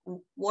 and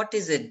what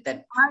is it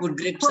that would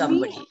grip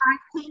somebody? Me, I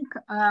think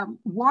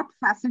what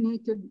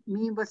fascinated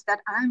me was that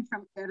I'm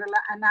from Kerala,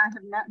 and I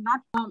have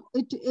not.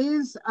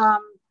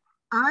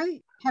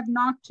 I have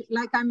not,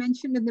 like I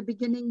mentioned in the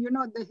beginning, you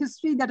know, the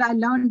history that I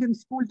learned in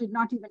school did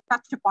not even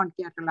touch upon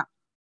Kerala.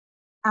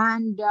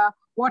 And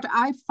what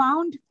I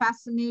found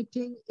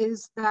fascinating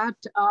is that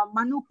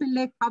Manu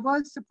Pillai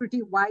covers a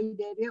pretty wide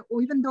area,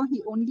 even though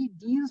he only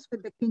deals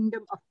with the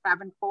kingdom of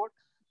Travancore.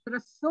 There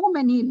are so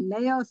many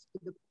layers to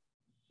the book.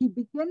 He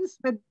begins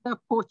with the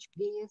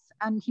Portuguese,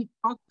 and he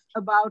talks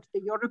about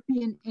the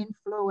European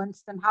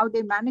influence and how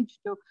they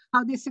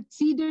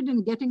succeeded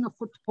in getting a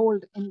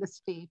foothold in the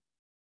state.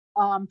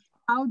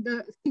 How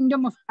the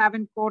kingdom of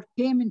Travancore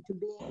came into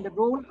being, the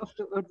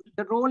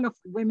role of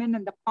women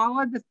and the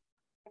power that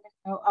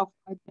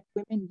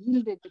women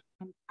yielded at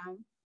one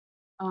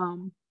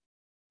time.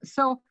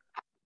 So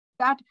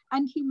that,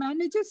 and he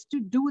manages to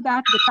do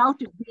that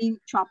without it being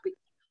choppy.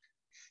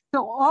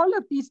 So all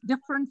of these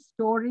different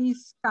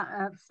stories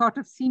sort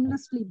of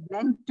seamlessly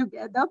blend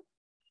together,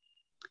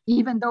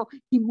 even though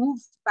he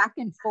moves back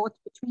and forth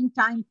between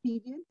time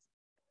periods.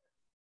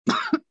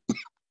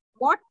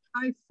 What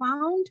I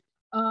found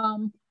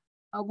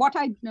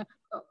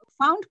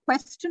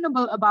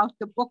questionable about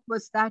the book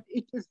was that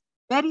it is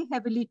very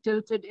heavily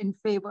tilted in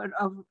favor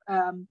of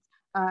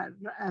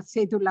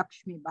Sethu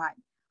Lakshmi Bai.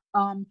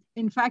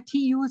 In fact,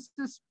 he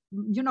uses,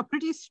 you know,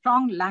 pretty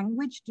strong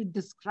language to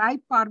describe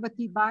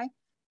Parvati Bai,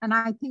 and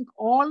I think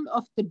all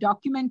of the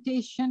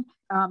documentation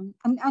and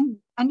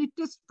it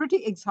is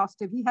pretty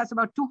exhaustive. He has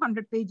about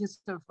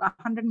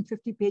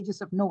 150 pages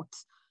of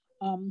notes.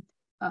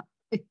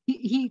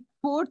 He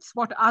quotes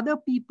what other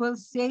people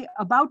say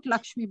about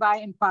Lakshmi Bai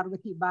and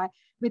Parvati Bai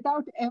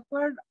without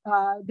ever,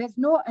 there's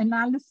no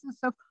analysis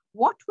of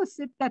what was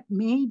it that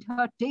made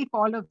her take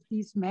all of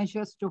these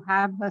measures to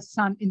have her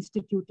son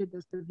instituted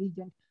as the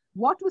regent.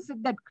 What was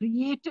it that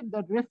created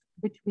the rift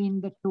between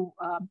the two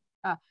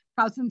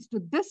cousins to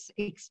this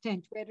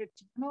extent, where it,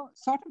 you know,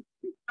 sort of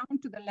down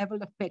to the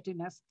level of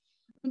pettiness.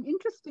 And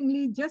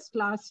interestingly, just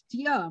last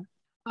year,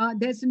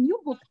 there's a new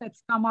book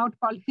that's come out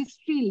called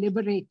History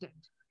Liberated.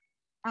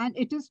 And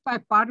it is by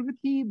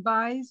Parvati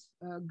Bai's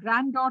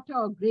granddaughter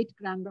or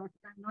great-granddaughter,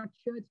 I'm not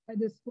sure, it's by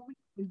this woman,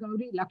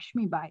 Gauri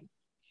Lakshmi Bai.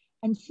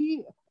 And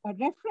she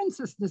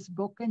references this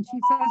book, and she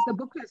says the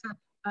book has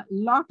a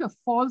lot of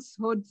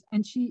falsehoods,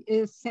 and she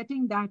is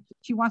setting that,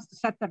 she wants to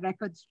set the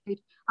record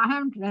straight. I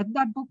haven't read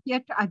that book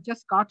yet. I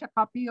just got a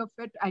copy of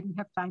it. I didn't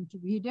have time to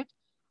read it.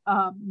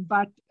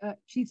 But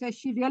she says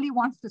she really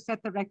wants to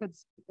set the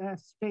records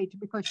straight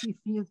because she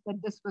feels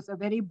that this was a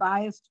very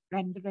biased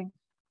rendering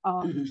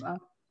of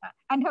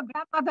and her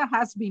grandmother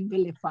has been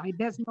vilified.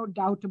 There's no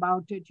doubt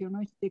about it. You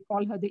know, they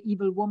call her the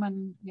evil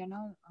woman, you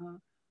know.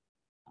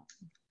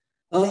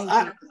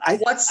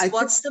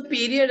 What's the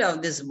period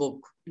of this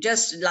book?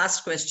 Just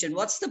last question.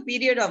 What's the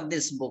period of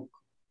this book?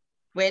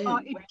 When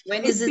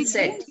is it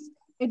set?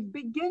 It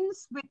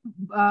begins with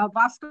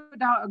Vasco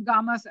da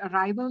Gama's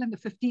arrival in the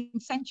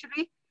 15th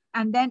century,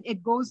 and then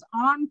it goes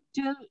on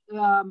till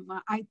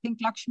I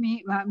think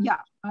Sethu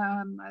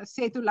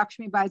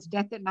Lakshmi Bai's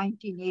death in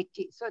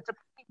 1980. So it's a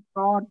pretty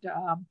broad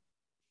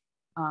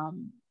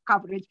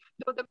coverage.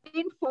 So the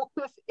main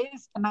focus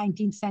is the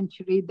 19th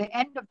century, the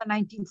end of the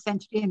 19th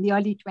century and the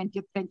early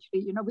 20th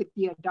century, with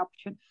the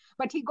adoption.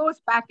 But he goes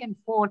back and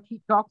forth.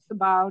 He talks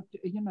about,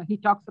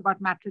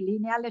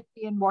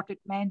 matrilineality and what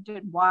it meant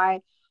and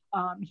why.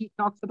 He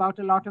talks about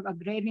a lot of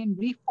agrarian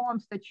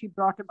reforms that she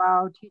brought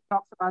about. He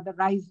talks about the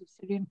rise of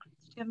Syrian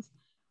Christians.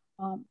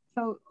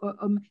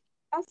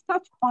 Has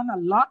touched on a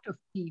lot of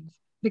themes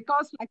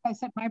because, like I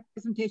said, my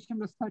presentation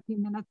was 30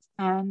 minutes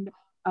and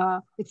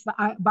it's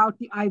about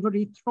the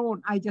ivory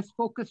throne. I just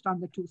focused on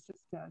the two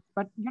sisters,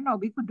 but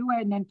we could do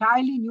an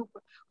entirely new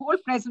whole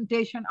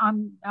presentation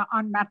on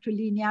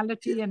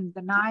matrilineality and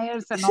the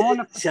Nayars and all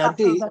of the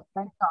Shanti, stuff that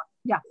went on.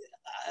 Yeah.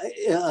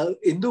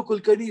 Indu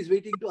Kulkarni is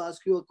waiting to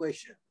ask you a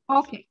question.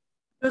 Okay.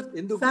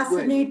 It's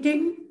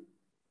fascinating,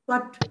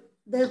 but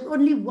there's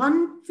only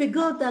one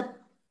figure that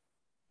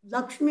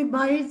Lakshmi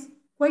Bai is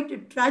quite a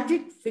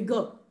tragic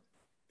figure,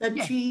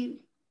 that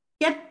she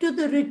kept to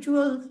the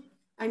rituals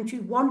and she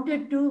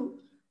wanted to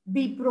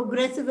be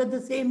progressive at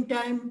the same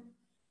time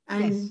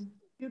and,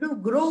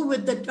 grow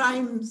with the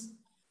times.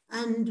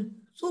 And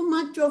so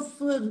much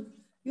of,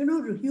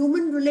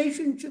 human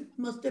relationship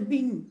must have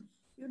been,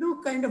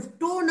 kind of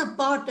torn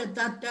apart at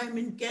that time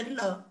in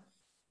Kerala.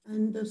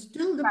 And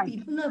still the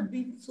people have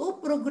been so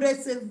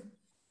progressive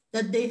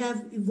that they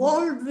have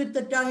evolved with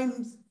the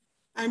times.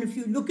 And if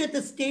you look at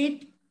the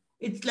state,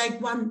 it's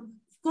like of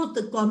course,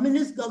 the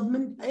communist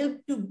government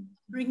helped to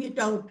bring it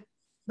out.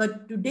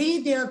 But today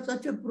they are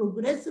such a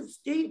progressive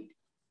state,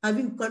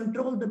 having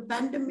controlled the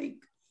pandemic,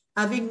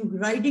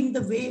 riding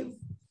the wave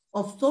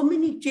of so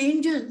many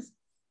changes.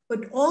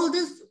 But all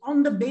this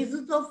on the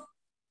basis of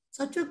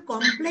such a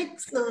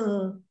complex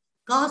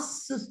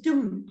caste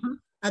system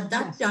at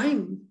that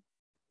time.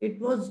 It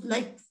was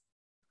like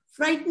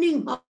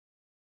frightening. How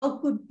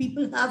could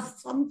people have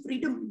some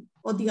freedom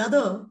or the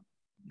other?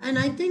 And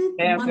I think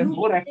Manu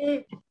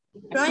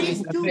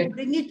tries to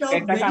bring it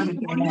out very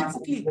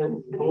honestly.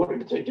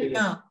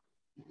 Yeah.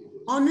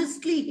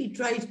 Honestly, he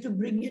tries to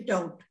bring it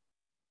out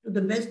to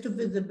the best of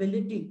his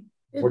ability.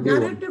 His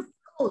narrative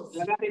flows.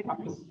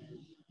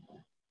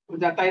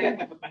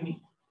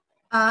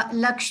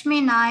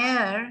 Lakshmi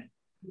Nair,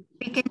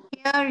 we can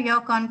hear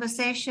your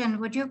conversation.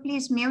 Would you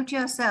please mute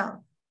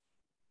yourself?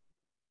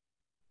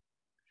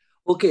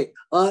 Okay,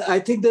 I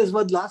think there's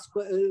one last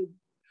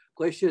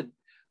question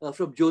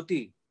from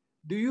Jyoti.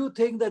 Do you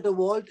think that a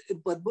vault in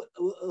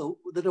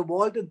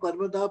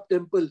Padmanabh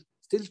temple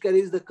still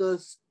carries the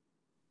curse,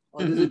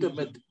 or is it a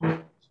myth?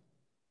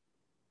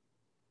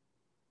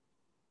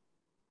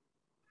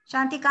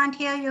 Shanti can't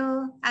hear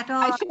you at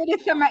all. I said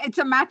it's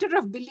a matter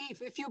of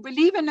belief. If you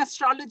believe in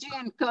astrology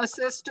and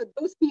curses, to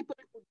those people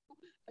who do,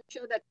 I'm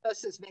sure that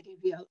curse is very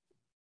real.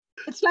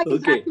 It's like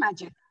black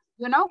magic,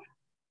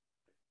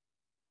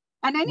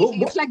 And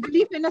anything, it's like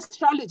belief in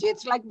astrology.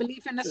 It's like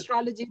belief in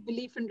astrology,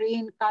 belief in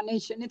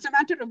reincarnation. It's a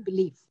matter of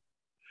belief.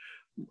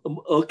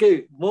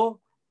 Okay, Mo,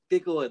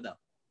 take over now.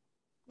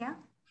 Yeah.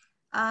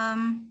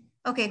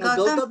 Okay,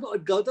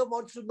 Gautam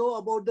wants to know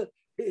about the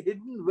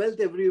hidden wealth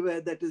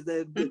everywhere that is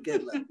there in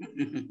Kerala.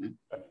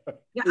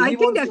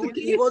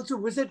 He wants to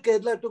visit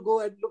Kerala to go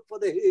and look for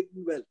the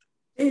hidden wealth.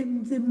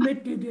 In the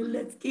material,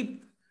 let's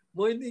keep.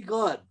 Moini,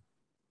 go on.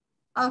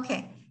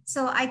 Okay.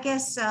 So I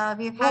guess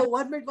we've had... Oh,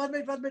 one minute.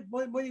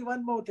 Moini,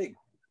 one more thing.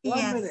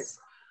 One minute.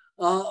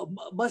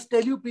 Must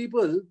tell you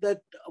people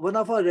that one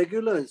of our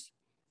regulars,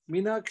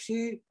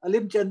 Meenakshi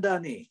Alim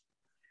Chandani,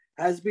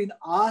 has been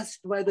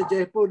asked by the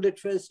Jaipur Lit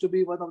Fest to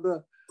be one of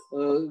the,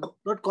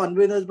 not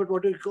conveners, but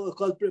what we call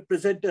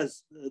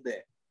presenters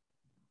there.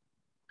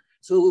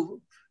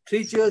 So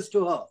 3 cheers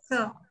to her.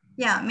 So,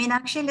 yeah,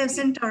 Meenakshi lives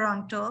in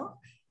Toronto,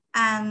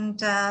 and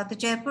the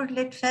Jaipur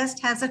Lit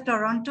Fest has a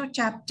Toronto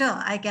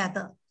chapter, I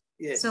gather.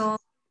 Yes. So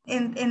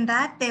in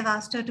that, they've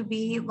asked her to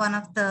be one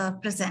of the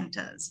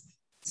presenters.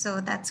 So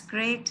that's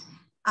great.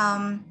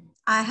 I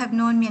have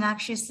known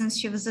Meenakshi since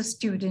she was a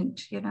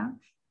student,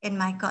 in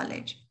my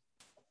college.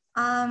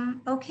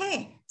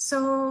 Okay,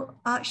 so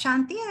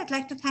Shanti, I'd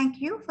like to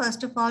thank you,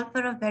 first of all,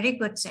 for a very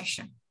good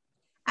session.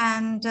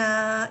 And,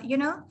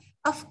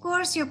 of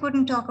course, you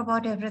couldn't talk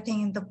about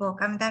everything in the book.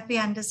 I mean, that we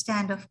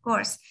understand, of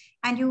course.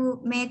 And you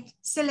made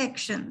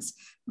selections.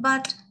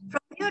 But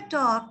from your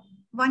talk,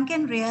 one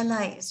can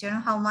realize,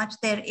 how much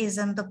there is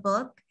in the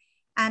book.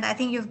 And I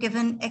think you've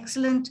given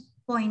excellent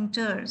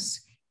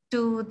pointers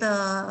to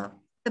the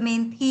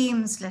main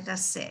themes, let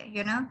us say,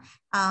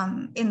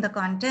 in the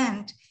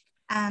content.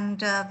 And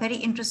very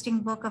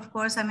interesting book, of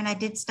course. I mean, I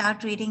did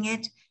start reading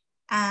it.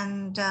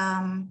 And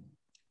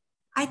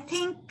I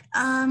think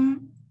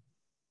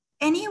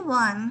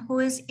anyone who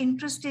is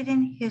interested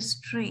in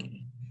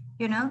history,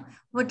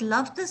 would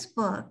love this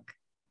book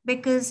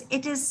because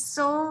it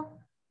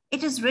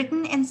is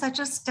written in such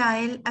a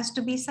style as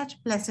to be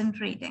such pleasant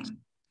reading.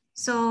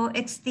 So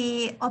it's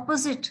the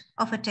opposite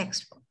of a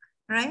textbook,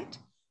 right?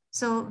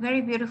 So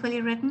very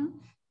beautifully written.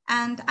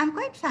 And I'm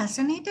quite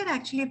fascinated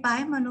actually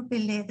by Manu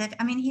Pillai that,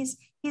 I mean, he's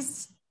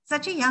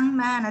such a young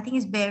man. I think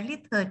he's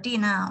barely 30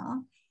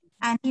 now.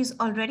 And he's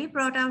already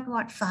brought out,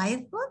 what,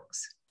 5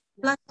 books?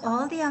 Plus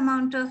all the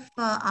amount of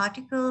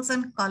articles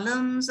and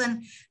columns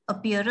and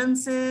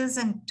appearances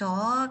and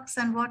talks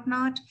and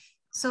whatnot.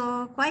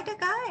 So quite a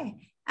guy.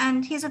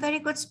 And he's a very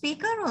good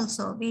speaker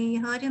also. We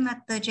heard him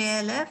at the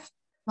JLF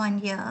one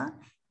year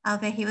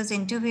where he was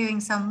interviewing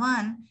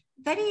someone.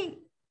 Very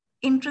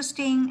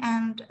interesting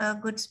and a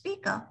good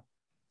speaker.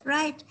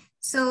 Right.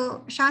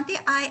 So Shanti,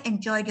 I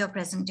enjoyed your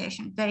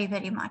presentation very,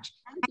 very much.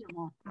 Thank you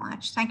so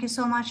much. Thank you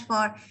so much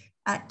for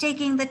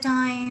taking the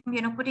time,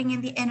 putting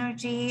in the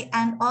energy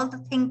and all the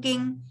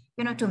thinking,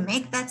 to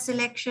make that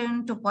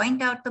selection, to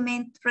point out the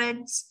main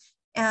threads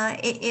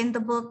in the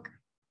book.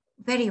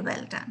 Very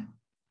well done.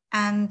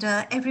 And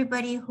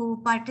everybody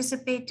who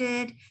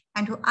participated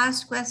and who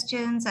asked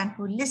questions and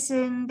who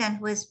listened and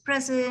who is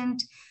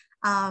present.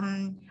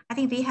 I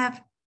think we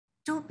have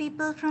 2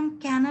 people from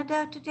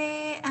Canada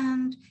today,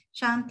 and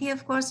Shanti,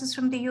 of course, is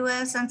from the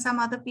US, and some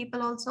other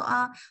people also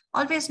are.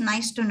 Always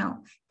nice to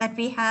know that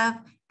we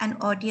have an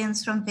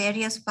audience from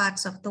various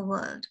parts of the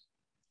world.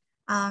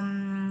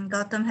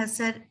 Gautam has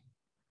said,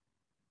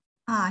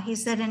 he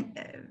said,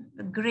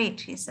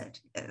 great, he said.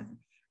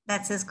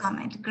 That's his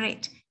comment.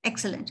 Great.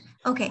 Excellent.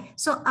 Okay.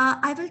 So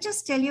I will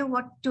just tell you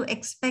what to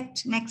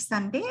expect next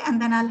Sunday,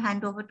 and then I'll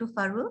hand over to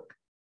Farooq.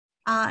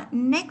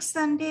 Next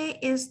Sunday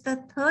is the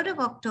 3rd of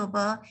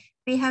October.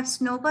 We have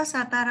Snoba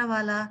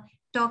Satarawala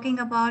talking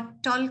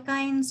about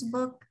Tolkien's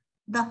book,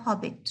 The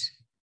Hobbit.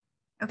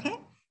 Okay.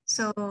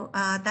 So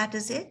that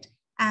is it.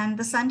 And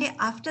the Sunday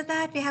after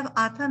that, we have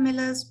Arthur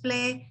Miller's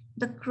play,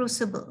 The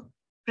Crucible,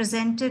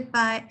 presented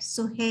by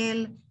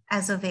Suhail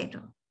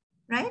Azevedo.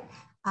 Right?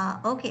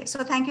 Okay,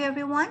 so thank you,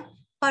 everyone.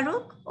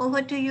 Farooq,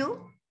 over to you.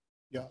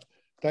 Yeah,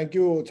 thank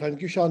you.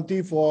 Thank you,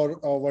 Shanti, for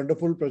a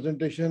wonderful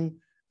presentation.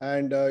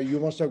 And you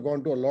must have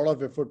gone to a lot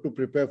of effort to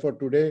prepare for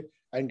today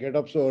and get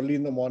up so early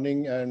in the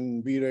morning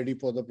and be ready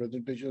for the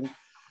presentation.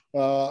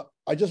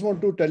 I just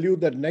want to tell you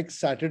that next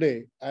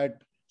Saturday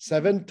at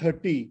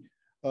 7:30,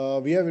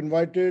 we have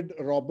invited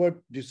Robert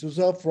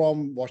D'Souza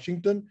from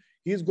Washington.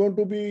 He's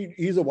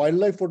a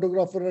wildlife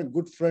photographer and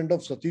good friend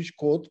of Satish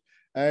Koth.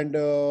 And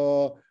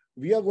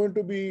we are going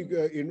to be,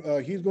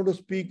 he's going to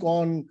speak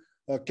on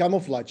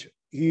camouflage.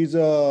 He's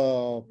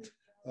a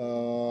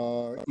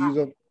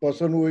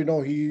person who,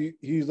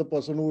 he's the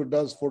person who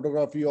does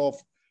photography of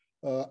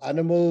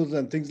animals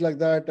and things like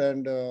that.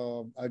 And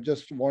I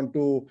just want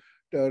to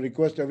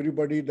request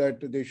everybody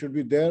that they should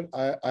be there.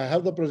 I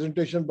have the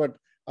presentation, but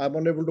I'm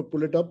unable to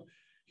pull it up.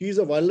 He's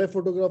a wildlife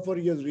photographer.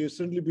 He has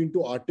recently been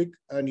to Arctic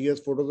and he has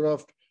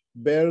photographed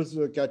bears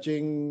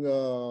catching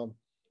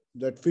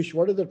that fish.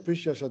 What is that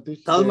fish,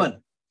 Satish?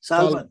 Salmon.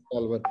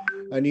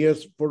 And he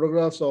has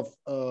photographs of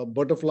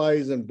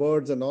butterflies and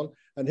birds and all.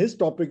 And his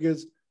topic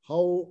is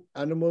how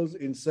animals,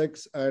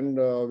 insects, and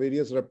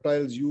various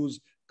reptiles use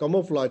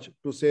camouflage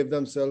to save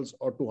themselves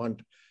or to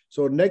hunt.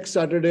 So next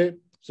Saturday,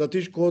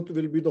 Satish Koth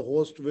will be the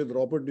host with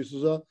Robert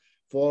D'Souza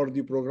for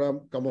the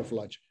program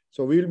Camouflage.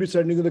 So we will be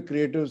sending you the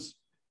creators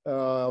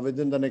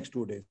within the next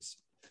 2 days.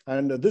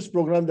 And this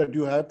program that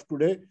you have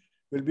today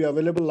will be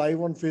available live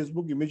on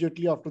Facebook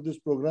immediately after this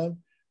program.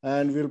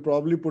 And we'll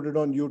probably put it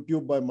on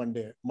YouTube by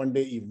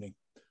Monday evening.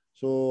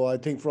 So I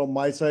think from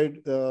my side,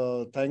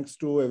 thanks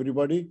to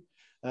everybody.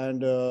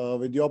 And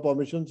with your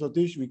permission,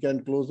 Satish, we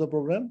can close the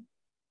program.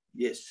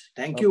 Yes.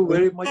 Thank you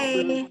very much,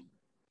 Thank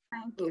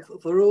you.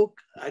 Farooq.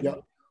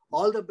 And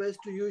all the best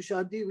to you,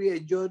 Shanti. We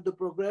enjoyed the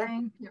program.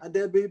 Thank you. And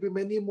there will be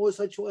many more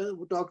such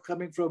talks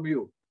coming from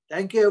you.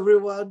 Thank you,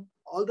 everyone.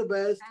 All the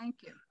best. Thank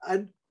you.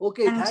 And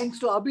thanks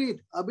to Abid.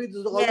 Abid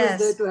is always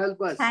there to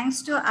help us.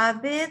 Thanks to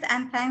Abid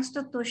and thanks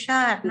to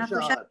Tushar. Now,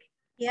 Tushar is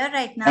here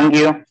right now. Thank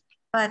you.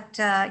 But,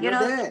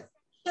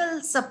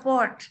 special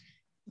support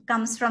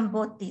comes from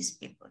both these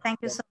people. Thank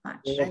you so much.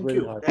 Thank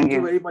you. Thank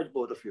you very much,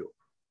 both of you.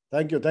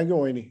 Thank you. Thank you,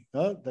 Moini.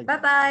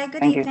 Bye-bye.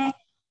 Good evening.